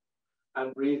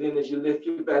 And breathe in as you lift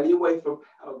your belly away from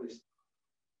pelvis.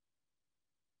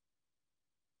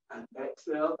 And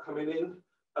exhale, coming in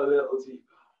a little deeper.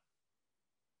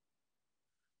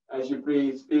 As you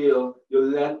breathe, feel your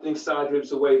lengthening side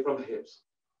ribs away from hips.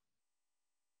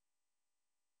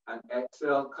 And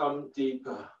exhale, come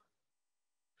deeper.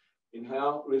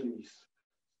 Inhale, release.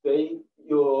 Bring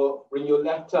your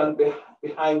left hand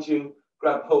behind you.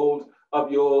 Grab hold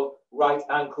of your right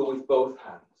ankle with both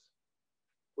hands.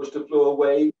 Push the floor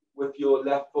away with your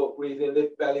left foot. Breathe in,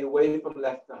 lift belly away from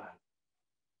left thigh.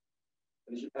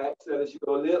 And as you exhale, as you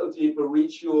go a little deeper,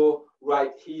 reach your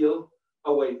right heel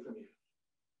away from you.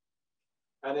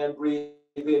 And then breathe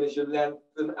in as you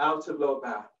lengthen out of lower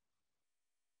back.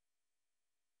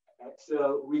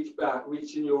 Exhale, reach back,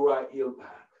 reaching your right heel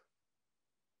back.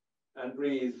 And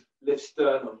breathe, lift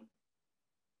sternum.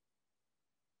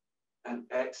 And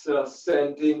exhale,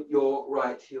 sending your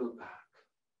right heel back.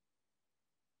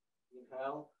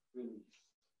 Inhale, release.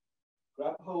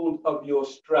 Grab hold of your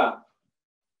strap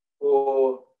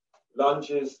for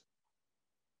lunges.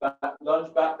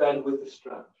 Lunge back bend with the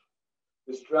strap.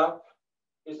 The strap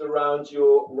is around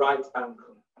your right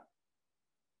ankle.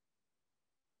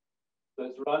 So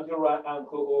it's around your right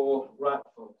ankle or right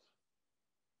foot.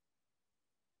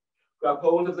 Grab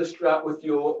hold of the strap with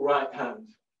your right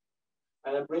hand.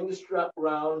 And then bring the strap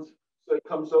round so it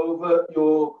comes over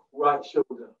your right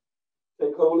shoulder.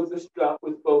 Take hold of the strap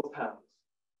with both hands.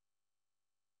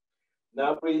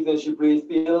 Now breathe as you breathe.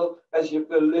 Feel as you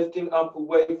feel lifting up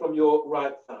away from your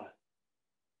right thigh.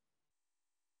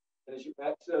 And as you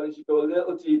exhale, as you go a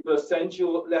little deeper, send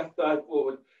your left thigh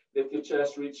forward. Lift your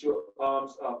chest, reach your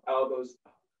arms up, elbows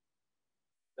up.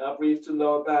 Now breathe to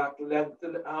lower back,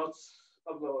 lengthen out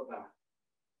of lower back.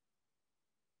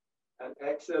 And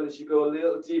exhale as you go a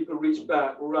little deeper, reach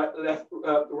back,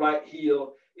 right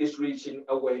heel is reaching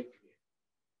away from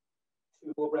you.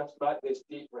 2 more breaths like this,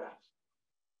 deep breaths.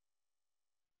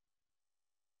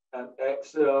 And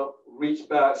exhale, reach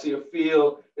back so you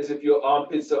feel as if your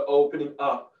armpits are opening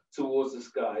up towards the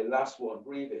sky. Last one,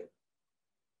 breathe in.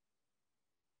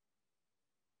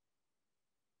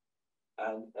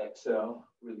 And exhale,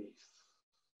 release.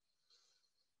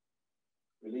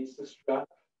 Release the strap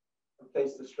and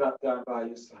place the strap down by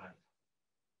your side.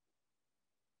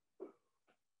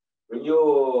 Bring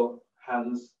your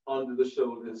hands under the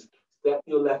shoulders. Step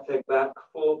your left leg back,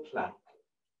 full plank.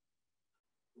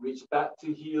 Reach back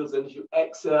to heels, and as you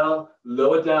exhale,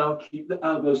 lower down, keep the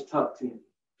elbows tucked in.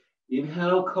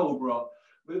 Inhale, cobra.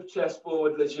 Move chest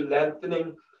forward as you're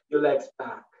lengthening your legs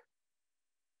back.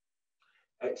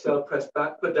 Exhale, press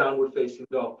back for downward facing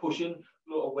dog. Pushing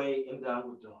floor away in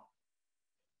downward dog.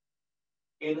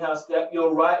 Inhale, step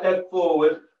your right leg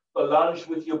forward for lunge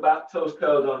with your back toes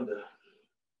curled under.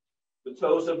 The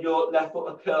toes of your left foot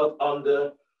are curled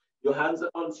under. Your hands are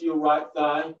onto your right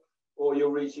thigh, or you're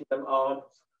reaching them arms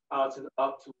out and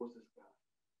up towards the sky.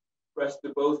 Press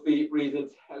to both feet, breathe in,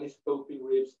 telescoping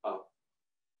ribs up.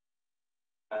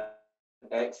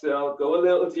 And exhale, go a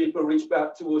little deeper, reach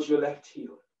back towards your left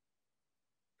heel.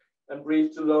 And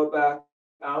breathe to lower back,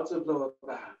 out of lower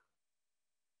back.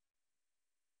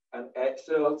 And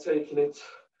exhale, taking it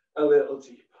a little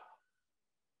deeper.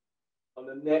 On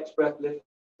the next breath, lift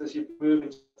as you move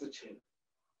into the chin.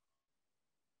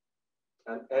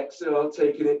 And exhale,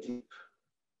 taking it deep.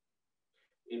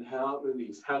 Inhale,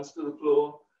 release. Hands to the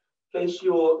floor. Place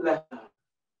your left hand.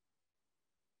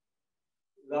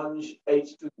 Lunge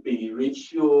H to B.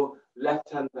 Reach your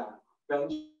left hand down.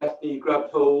 Bend your left knee.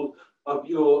 Grab hold of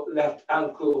your left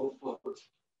ankle or foot.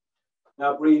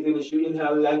 Now breathe in as you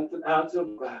inhale, lengthen out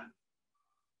of back.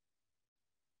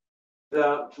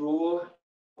 Now draw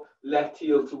left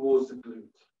heel towards the glute.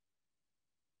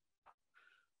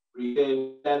 Breathe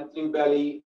in, lengthening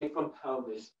belly from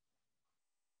pelvis.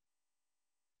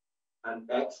 And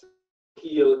exhale,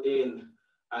 heel in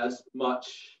as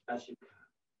much as you can.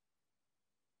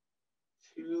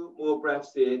 2 more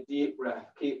breaths here, deep breath.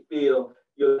 Feel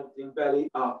your lengthening belly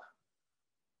up.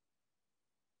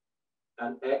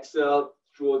 And exhale,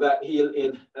 draw that heel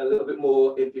in a little bit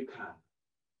more if you can.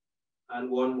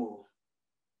 And 1 more.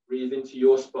 Breathe into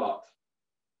your spot.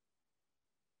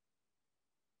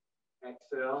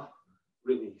 Exhale,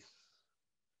 release.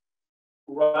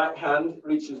 Right hand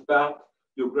reaches back.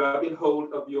 You're grabbing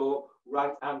hold of your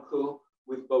right ankle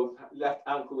with both, left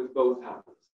ankle with both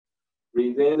hands.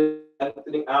 Breathe in,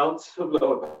 lengthening out of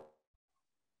lower back.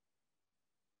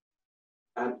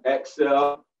 And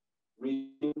exhale,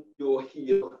 reaching your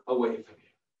heel away from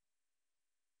you.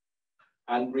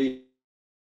 And breathe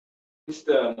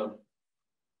sternum.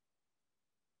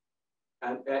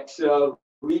 And exhale,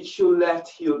 reach your left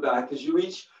heel back. As you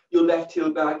reach your left heel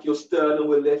back, your sternum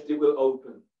will lift, it will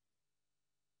open.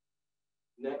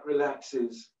 Neck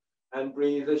relaxes. And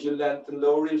breathe as you lengthen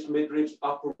lower ribs, mid ribs,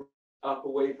 up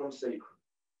away from sacrum.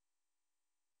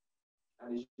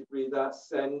 And as you breathe out,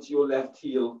 send your left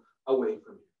heel away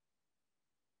from you.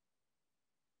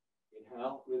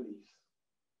 Inhale, release.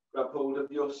 Grab hold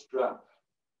of your strap.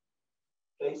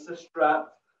 Place the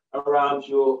strap around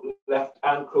your left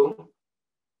ankle.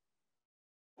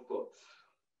 Foot.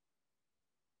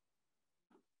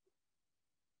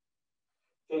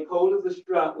 Take hold of the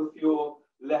strap with your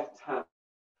left hand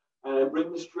and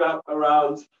bring the strap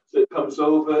around so it comes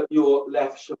over your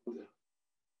left shoulder.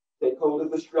 Take hold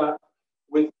of the strap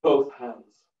with both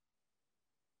hands.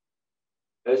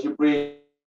 As you breathe,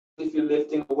 if you're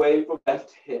lifting away from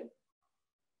left hip.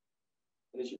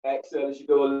 And as you exhale, as you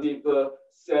go a little deeper,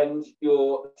 send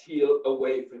your heel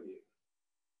away from you.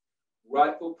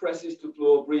 Right foot presses to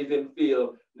floor, breathe in,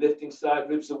 feel, lifting side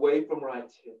ribs away from right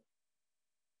hip.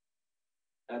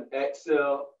 And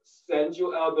exhale, send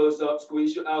your elbows up,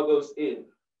 squeeze your elbows in.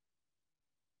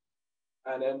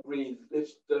 And then breathe,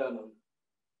 lift sternum.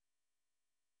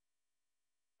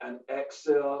 And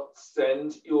exhale,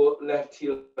 send your left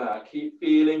heel back. Keep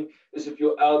feeling as if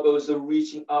your elbows are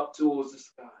reaching up towards the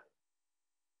sky.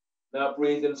 Now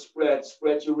breathe and spread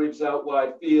your ribs out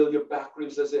wide. Feel your back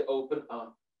ribs as they open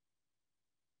up.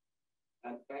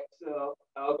 And exhale,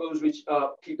 elbows reach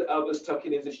up. Keep the elbows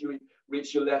tucking in as you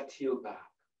reach your left heel back.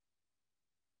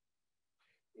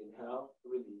 Inhale,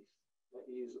 release. Let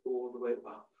the ears all the way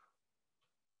up.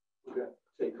 Okay.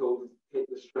 Take hold, take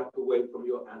the strap away from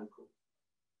your ankle.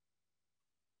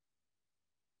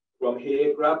 From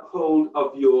here, grab hold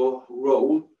of your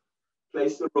roll.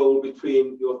 Place the roll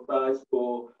between your thighs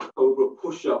for cobra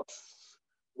push-ups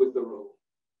with the roll.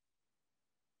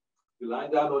 You lie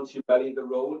down onto your belly. The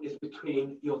roll is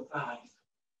between your thighs.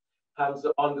 Hands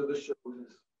are under the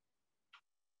shoulders.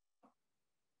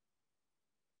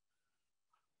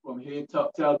 From here,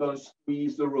 tuck tailbone,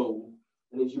 squeeze the roll.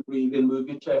 And as you breathe in, move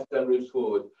your chest and ribs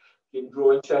forward. Keep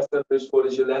drawing chest and ribs forward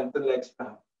as you lengthen legs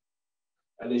back.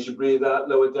 And as you breathe out,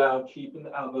 lower down, keeping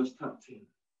the elbows tucked in.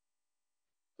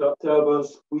 Tuck tailbone,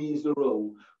 squeeze the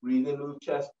roll. Breathe in, move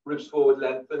chest, ribs forward,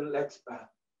 lengthen legs back.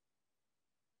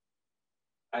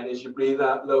 And as you breathe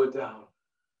out, lower down.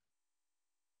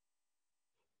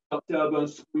 Tuck tailbone,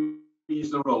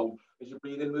 squeeze the roll. As you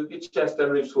breathe in, move your chest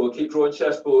and ribs forward. Keep drawing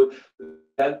chest forward.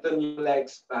 Lengthen your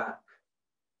legs back.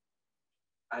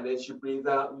 And as you breathe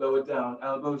out, lower down,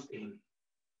 elbows in.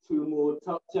 2 more.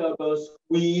 Tuck tailbone,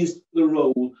 squeeze the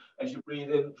roll. As you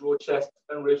breathe in, draw chest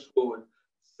and ribs forward.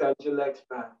 Send your legs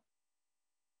back.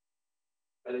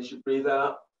 And as you breathe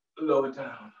out, lower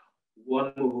down.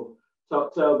 One more.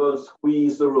 Tuck elbow,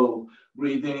 squeeze the roll.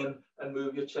 Breathe in and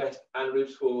move your chest and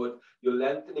ribs forward. You're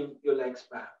lengthening your legs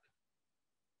back.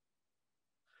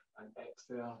 And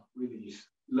exhale, release.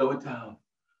 Lower down.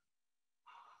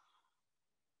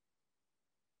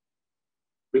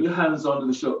 Bring your hands onto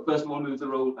the shoulder. First of all, move the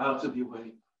roll out of your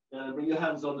way. Bring your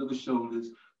hands onto the shoulders.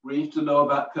 Breathe to lower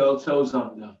back curl, toes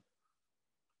under.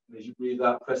 And as you breathe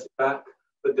out, press it back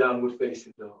for downward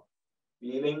facing dog.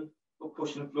 Feeling for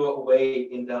pushing floor away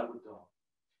in downward dog.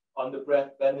 On the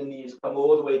breath, bend the knees, come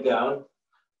all the way down,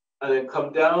 and then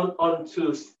come down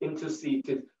into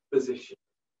seated position.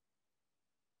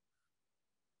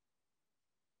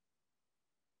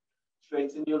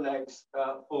 Straighten your legs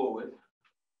forward.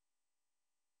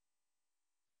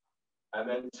 And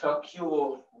then tuck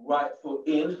your right foot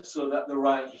in so that the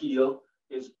right heel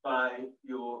is by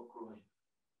your groin.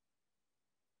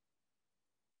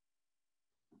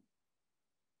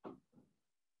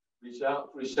 Reach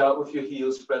out with your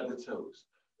heels, spread the toes.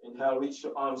 Inhale, reach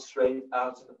your arms straight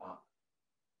out and up.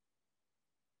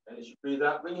 And as you breathe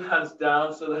out, bring your hands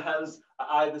down so the hands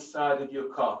are either side of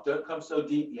your calf. Don't come so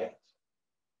deep yet.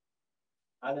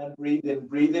 And then breathe in.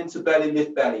 Breathe into belly,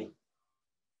 lift belly.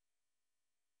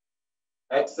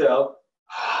 Exhale.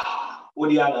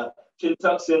 Uddiyana. Chin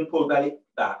tucks in, pull belly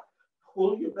back.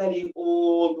 Pull your belly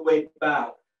all the way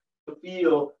back to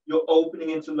feel you're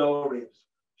opening into lower ribs.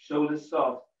 Shoulders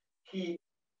soft. Keep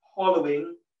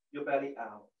hollowing your belly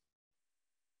out.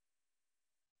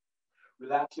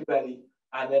 Relax your belly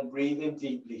and then breathe in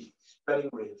deeply, spreading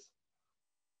ribs.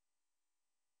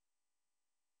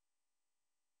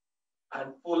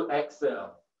 And full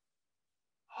exhale.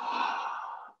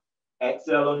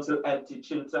 Exhale until empty,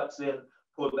 chin tucks in,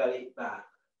 pull belly back.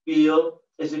 Feel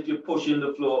as if you're pushing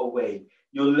the floor away.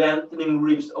 You're lengthening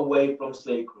ribs away from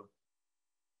sacrum.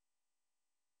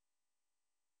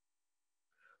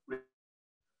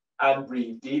 And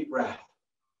breathe, deep breath.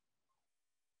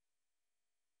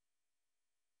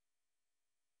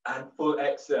 And full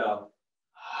exhale.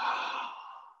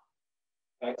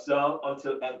 Exhale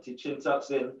until empty, chin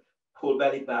tucks in, pull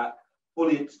belly back. Pull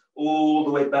it all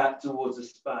the way back towards the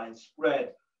spine.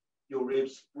 Spread your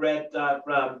ribs, spread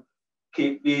diaphragm.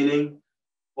 Keep feeling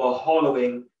for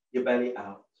hollowing your belly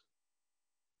out.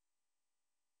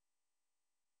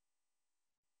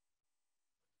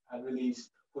 And release,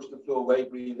 push the floor away,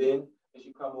 breathe in as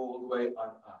you come all the way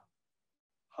up.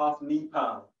 Half knee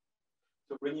palm.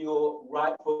 So bring your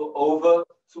right foot over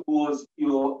towards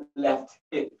your left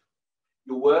hip.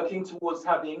 You're working towards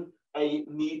having a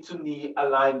knee-to-knee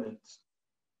alignment.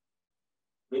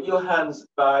 Bring your hands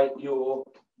by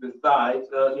the thighs,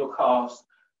 your calves.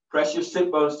 Press your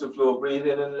sit bones to the floor. Breathe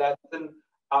in and lengthen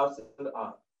out and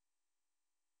up.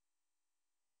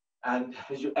 And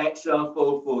as you exhale,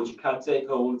 fold forward. You can take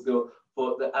hold of your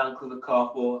foot, the ankle, the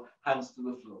calf, or hands to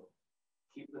the floor.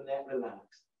 Keep the neck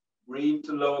relaxed. Breathe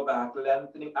to lower back,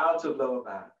 lengthening out of lower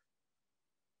back.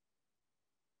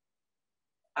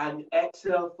 And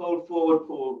exhale, fold forward,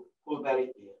 pull belly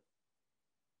in.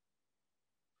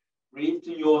 Breathe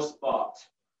to your spot.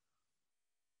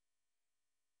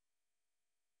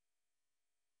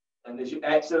 And as you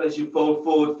exhale, as you fold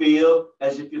forward, feel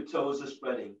as if your toes are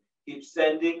spreading. Keep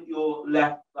sending your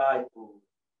left thigh forward.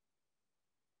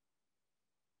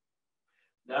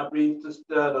 Now breathe to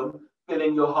sternum,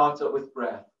 filling your heart up with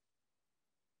breath.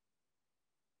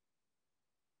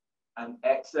 And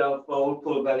exhale, fold,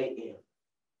 pull belly in.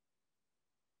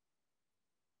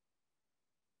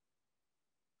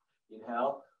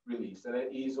 Inhale, release, and then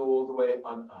ease all the way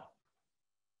on up.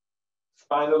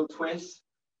 Spinal twist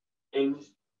in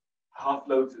half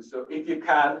lotus. So if you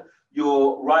can,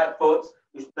 your right foot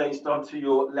is placed onto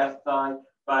your left thigh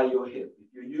by your hip.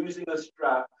 If you're using a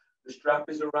strap, the strap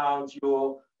is around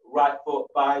your right foot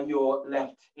by your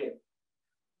left hip.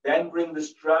 Then bring the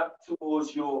strap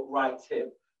towards your right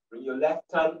hip. Bring your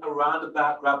left hand around the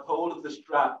back, grab hold of the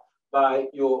strap by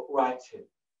your right hip.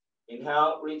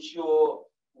 Inhale, reach your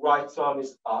right arm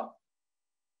is up.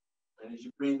 And as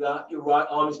you breathe out, your right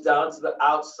arm is down to the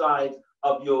outside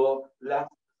of your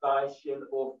left thigh, shin,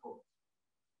 or foot.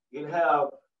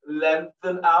 Inhale,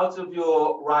 lengthen out of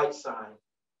your right side.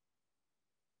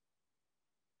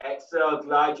 Exhale,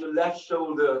 glide your left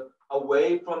shoulder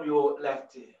away from your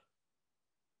left ear.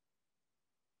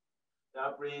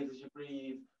 Now breathe as you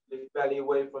breathe. Lift belly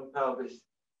away from pelvis.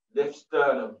 Lift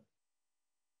sternum.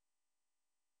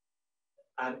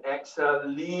 And exhale,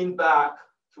 lean back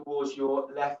towards your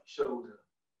left shoulder.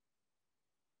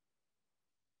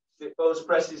 Sit bones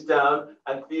presses down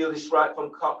and feel this right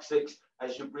from coccyx.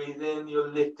 As you breathe in, you're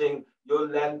lifting, you're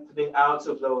lengthening out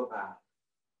of lower back.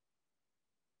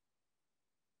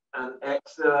 And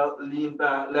exhale, lean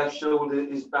back, left shoulder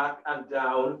is back and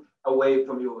down, away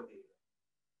from your ear.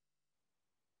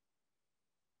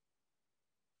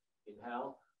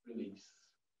 Inhale, release,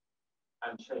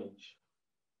 and change.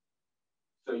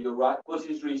 So your right foot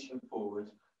is reaching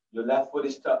forward, your left foot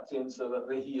is tucked in so that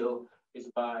the heel is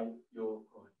by your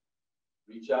groin.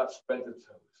 Reach out, spread the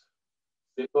toes.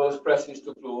 Sit bones presses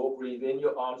to floor, breathe in,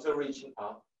 your arms are reaching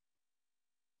up.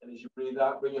 And as you breathe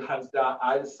out, bring your hands down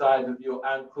either side of your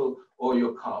ankle or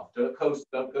your calf. Don't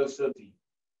go so deep.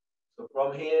 So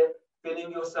from here,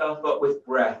 filling yourself up with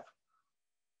breath.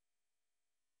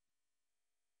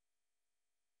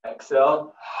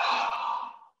 Exhale.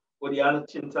 Uddiyana,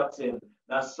 chin tucks in.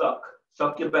 Now suck.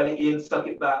 Suck your belly in, suck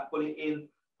it back, pull it in,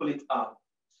 pull it up.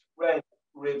 Spread,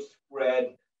 ribs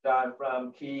spread,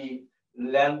 diaphragm key,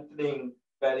 lengthening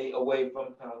belly away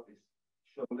from pelvis.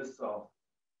 Shoulders soft.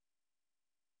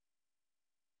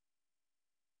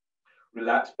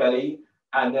 Relax belly,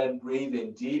 and then breathe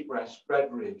in. Deep breath,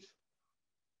 spread ribs.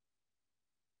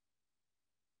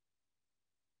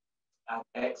 And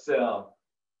exhale.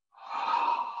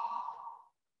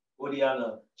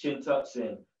 Uddiyana, chin tucks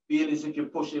in. Feel as if you're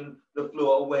pushing the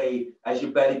floor away as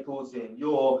your belly pulls in.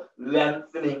 You're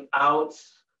lengthening out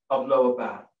of lower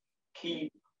back.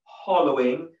 Keep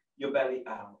hollowing your belly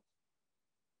out.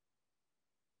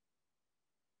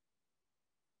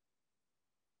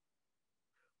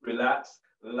 Relax.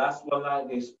 Last one like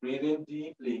this. Breathe in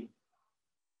deeply.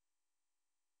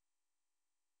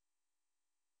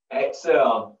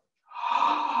 Exhale.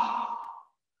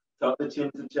 Tuck the chin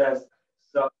to chest.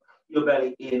 Suck your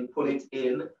belly in. Pull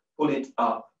it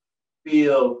up.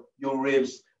 Feel your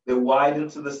ribs. They widen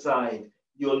to the side.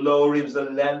 Your lower ribs are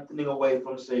lengthening away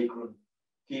from sacrum.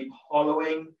 Keep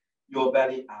hollowing your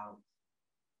belly out.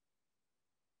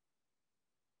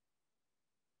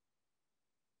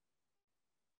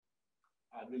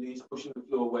 And release, pushing the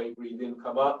floor away. Breathe in,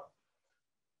 come up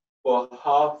for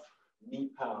half knee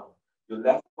pound. Your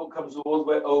left foot comes all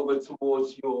the way over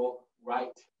towards your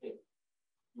right hip.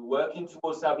 You're working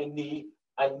towards having knee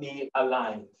and knee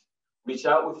aligned. Reach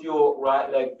out with your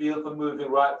right leg. Feel for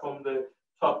moving right from the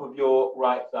top of your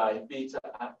right thigh. Feet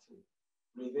are active.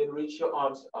 Breathe in, reach your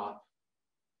arms up.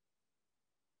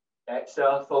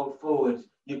 Exhale, fold forward.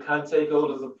 You can take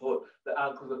hold of the foot, the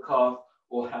ankle, the calf,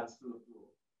 or hands to the floor.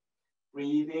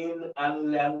 Breathe in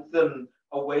and lengthen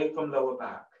away from lower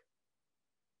back.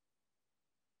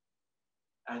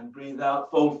 And breathe out,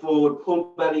 fold forward,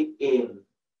 pull belly in.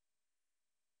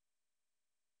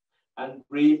 And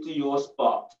breathe to your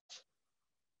spot.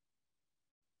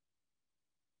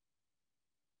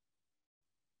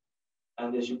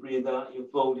 And as you breathe out, you're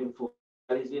folding forward.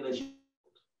 Belly's in as you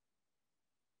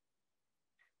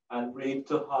and breathe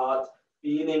to heart,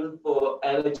 feeling for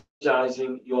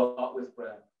energizing your heart with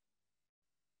breath.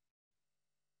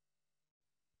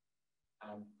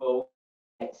 And fold,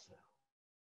 exhale.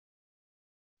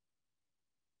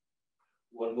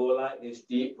 One more like this,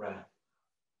 deep breath.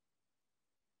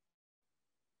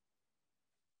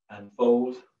 And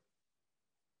fold.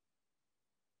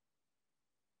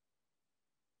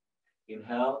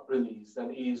 Inhale, release,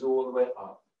 and ease all the way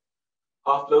up.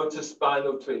 Half lotus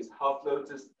spinal twist, half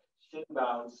lotus shin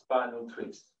bound spinal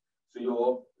twist. So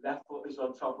your left foot is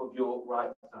on top of your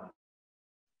right thigh.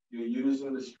 You're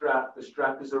using the strap. The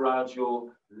strap is around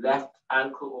your left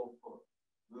ankle or foot.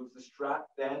 Move the strap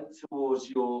then towards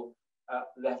your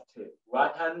left hip.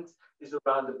 Right hand is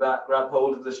around the back. Grab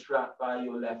hold of the strap by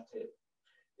your left hip.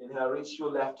 Inhale, reach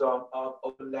your left arm up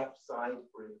on the left side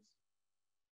ribs.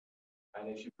 And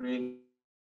if you breathe,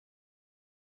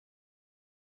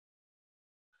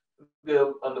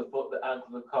 feel underfoot, the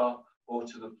ankle, the calf, or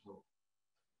to the floor.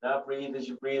 Now breathe. As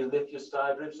you breathe, lift your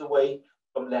side ribs away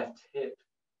from left hip.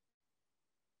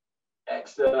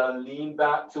 Exhale, lean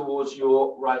back towards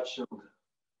your right shoulder.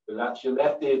 Relax your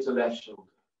left ear to left shoulder.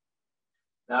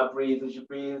 Now breathe. As you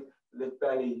breathe, lift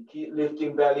belly. Keep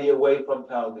lifting belly away from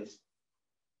pelvis.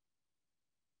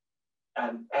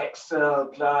 And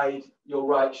exhale, glide your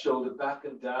right shoulder back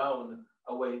and down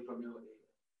away from your ear.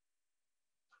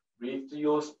 Breathe to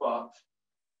your spot.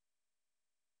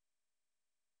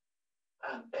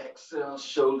 And exhale,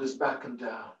 shoulders back and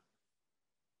down.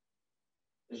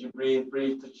 As you breathe,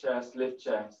 breathe to chest, lift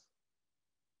chest.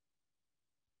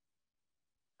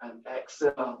 And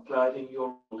exhale, gliding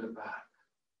your shoulder back.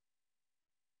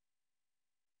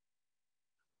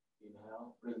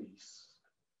 Inhale, release.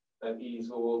 Then ease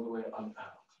all the way on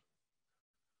out.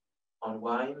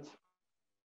 Unwind.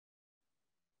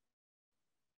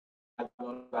 And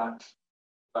on back,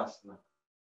 Vasana.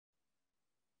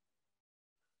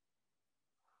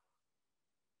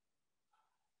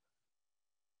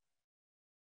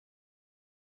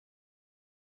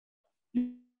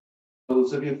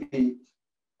 soles of your feet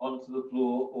onto the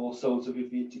floor, or soles of your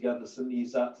feet together, so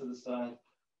knees out to the side,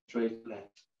 straight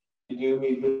legs. You do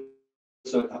move your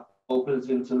so it opens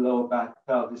into lower back,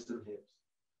 pelvis, and hips.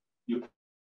 You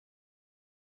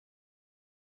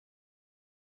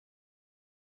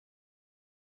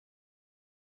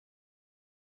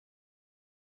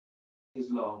is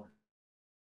long.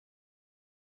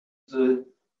 So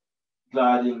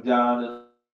gliding down, and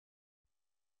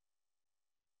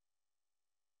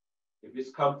if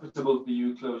it's comfortable for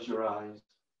you, close your eyes.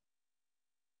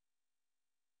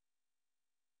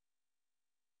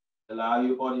 Allow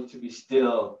your body to be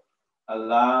still.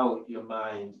 Allow your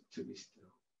mind to be still.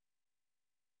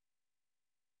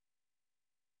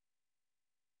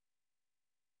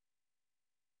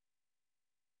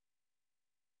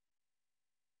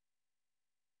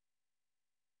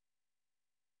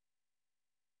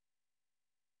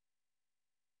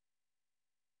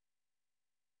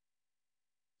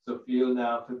 So feel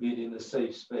now for being in a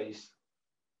safe space,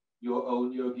 your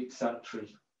own yogic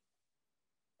sanctuary.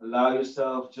 Allow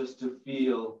yourself just to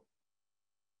feel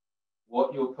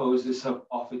what your poses have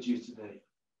offered you today.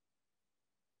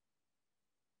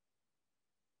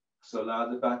 So allow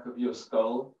the back of your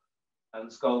skull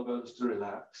and skull bones to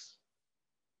relax.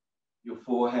 Your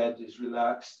forehead is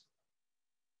relaxed.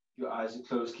 Your eyes are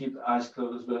closed. Keep the eyes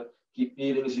closed, but keep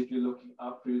feeling as if you're looking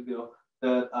up through your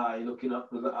third eye, looking up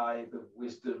through the eye of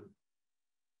wisdom.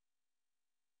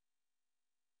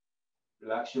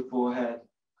 Relax your forehead.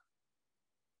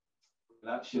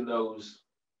 Relax your nose.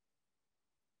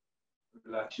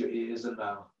 Relax your ears and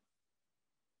mouth.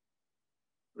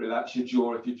 Relax your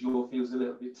jaw. If your jaw feels a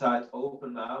little bit tight,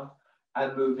 open now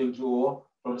and moving jaw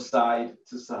from side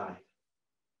to side.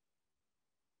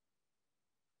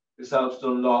 This helps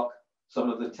to unlock some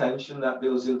of the tension that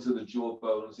builds into the jaw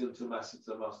bones, into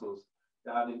masseter muscles,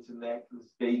 down into neck and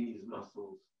scales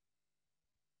muscles.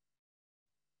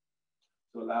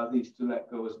 So allow these to let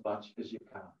go as much as you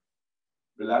can.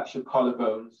 Relax your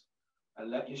collarbones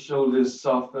and let your shoulders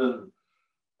soften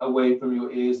away from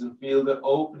your ears and feel the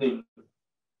opening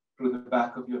through the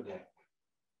back of your neck.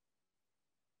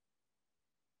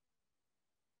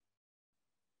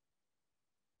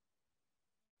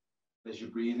 As you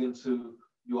breathe into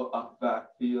your up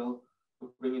back, feel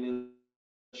bringing in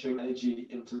energy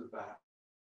into the back.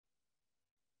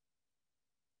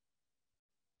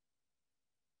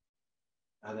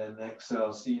 And then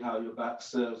exhale, see how your back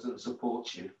serves and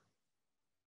supports you.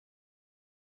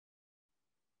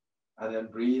 And then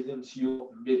breathe into your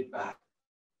mid back.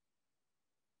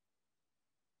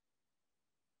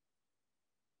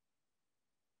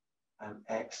 And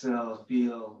exhale,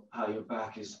 feel how your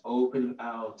back is opening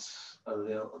out a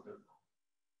little bit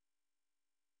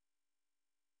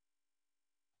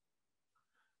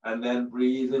more. And then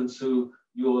breathe into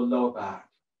your lower back.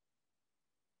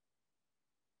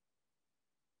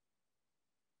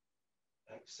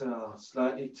 Exhale,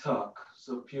 slightly tuck,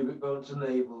 so pubic bone to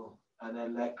navel, and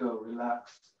then let go,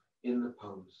 relax in the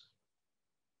pose.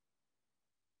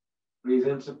 Breathe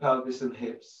into pelvis and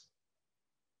hips.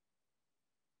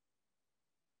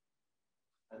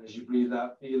 And as you breathe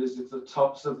out, feel as if the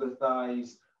tops of the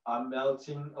thighs are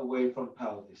melting away from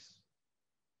pelvis.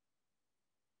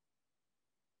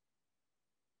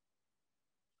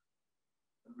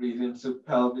 And breathe into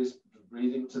pelvis,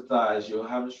 breathe into thighs, your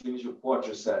hamstrings, your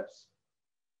quadriceps.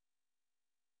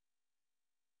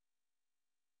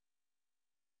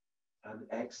 And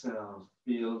exhale,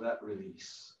 feel that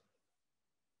release.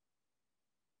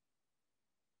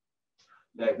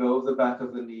 Let go of the back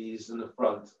of the knees and the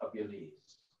front of your knees.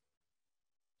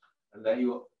 And let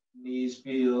your knees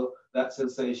feel that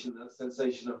sensation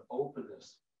of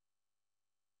openness.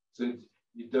 So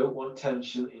you don't want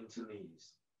tension into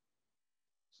knees.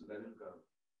 So let them go.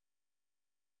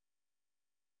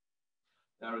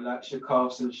 Now relax your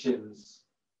calves and shins.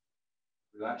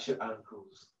 Relax your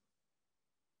ankles.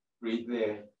 Breathe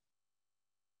there.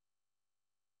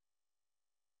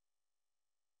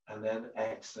 And then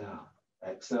exhale.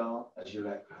 Exhale as you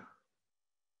let go.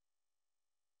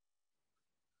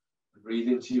 Breathe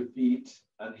into your feet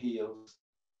and heels.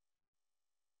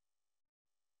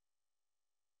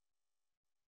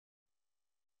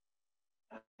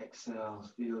 And exhale,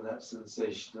 feel that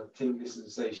sensation, that tingly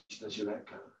sensation as you let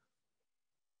go.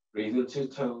 Breathe into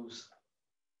toes.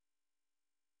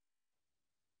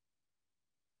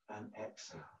 And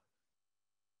exhale.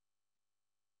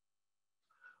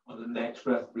 On the next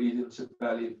breath, breathe into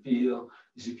belly and feel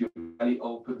as if your belly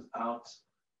opens out.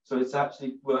 So it's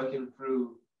actually working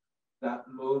through that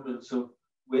moment. So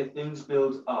where things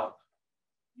build up,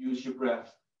 use your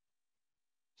breath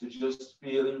to just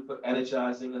feeling for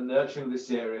energizing and nurturing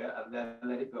this area, and then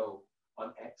let it go.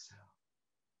 On exhale.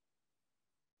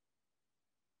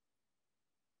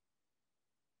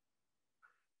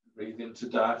 Breathe into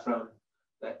diaphragm,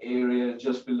 that area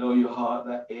just below your heart,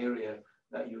 that area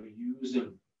that you're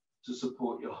using to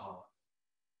support your heart.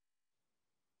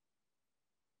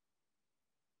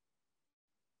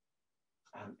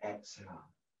 And exhale.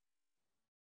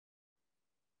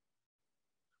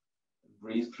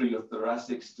 Breathe through your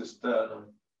thoracic to sternum.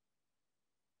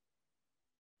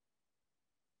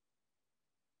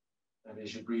 And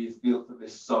as you breathe, feel for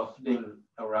this softening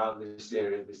around this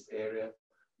area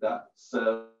that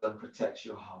serves and protects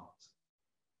your heart.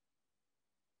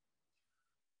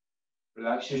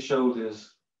 Relax your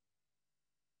shoulders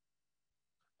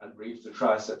and breathe the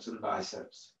triceps and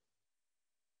biceps.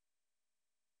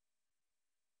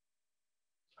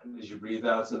 And as you breathe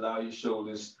out, allow your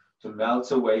shoulders to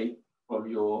melt away from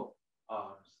your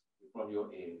arms, from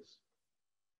your ears.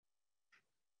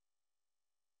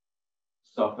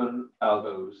 Soften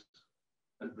elbows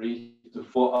and breathe to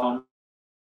forearm.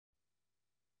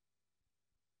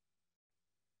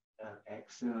 And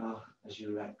exhale as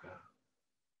you let go.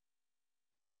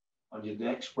 On your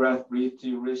next breath, breathe to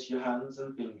your wrists, your hands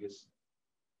and fingers.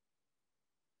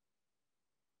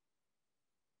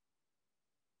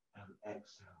 And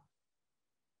exhale.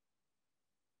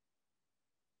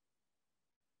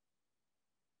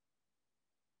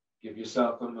 Give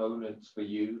yourself a moment for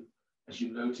you as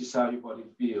you notice how your body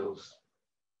feels.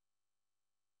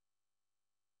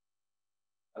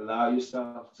 Allow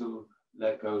yourself to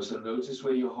let go. So notice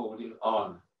where you're holding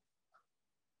on.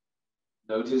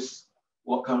 Notice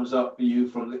what comes up for you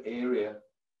from the area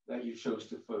that you chose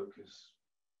to focus.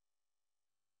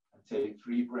 And take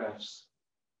 3 breaths.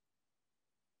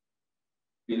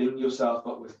 Filling yourself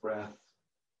up with breath.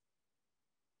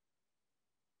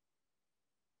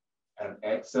 And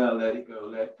exhale, let it go.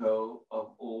 Let go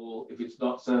of all. If it's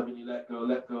not serving you, let go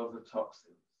of the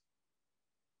toxins.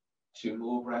 2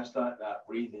 more breaths like that,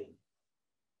 breathing.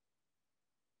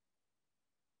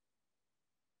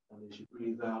 And as you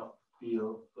breathe out,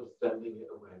 feel for sending it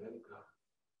away. Let it go.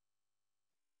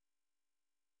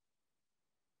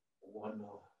 1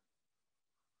 more.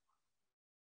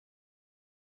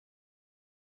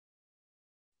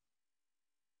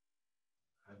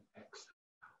 And exhale.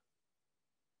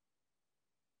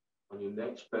 On your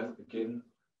next breath, begin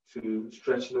to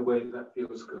stretch in a way that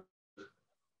feels good.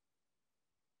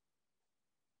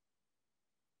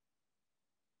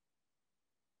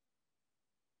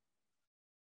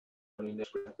 On your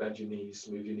next breath, bend your knees,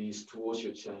 move your knees towards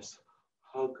your chest,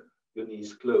 hug your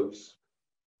knees close,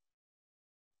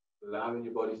 allowing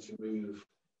your body to move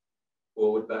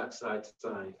forward, back, side to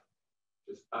side,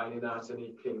 just ironing out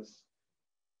any kinks,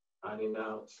 ironing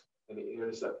out any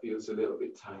areas that feels a little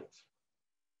bit tight.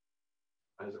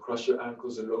 Hands across your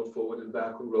ankles and roll forward and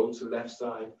back, and roll to left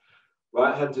side.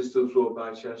 Right hand is to the floor,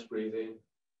 back chest, breathe in.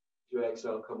 If you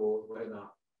exhale, come all the way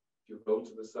up. If you roll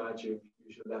to the side, you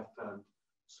use your left hand,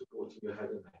 supporting your head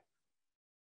and neck.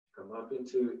 Come up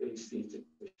into a seated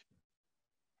position.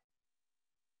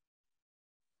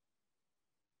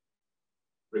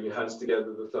 Bring your hands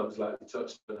together, the thumbs lightly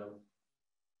touch them.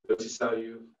 Notice how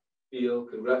you feel.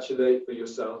 Congratulate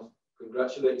yourself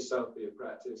for your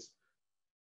practice.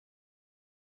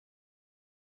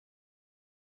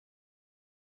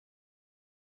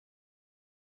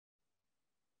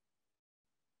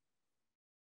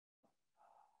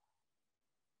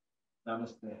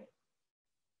 Namaste.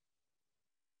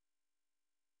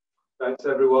 Thanks,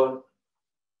 everyone.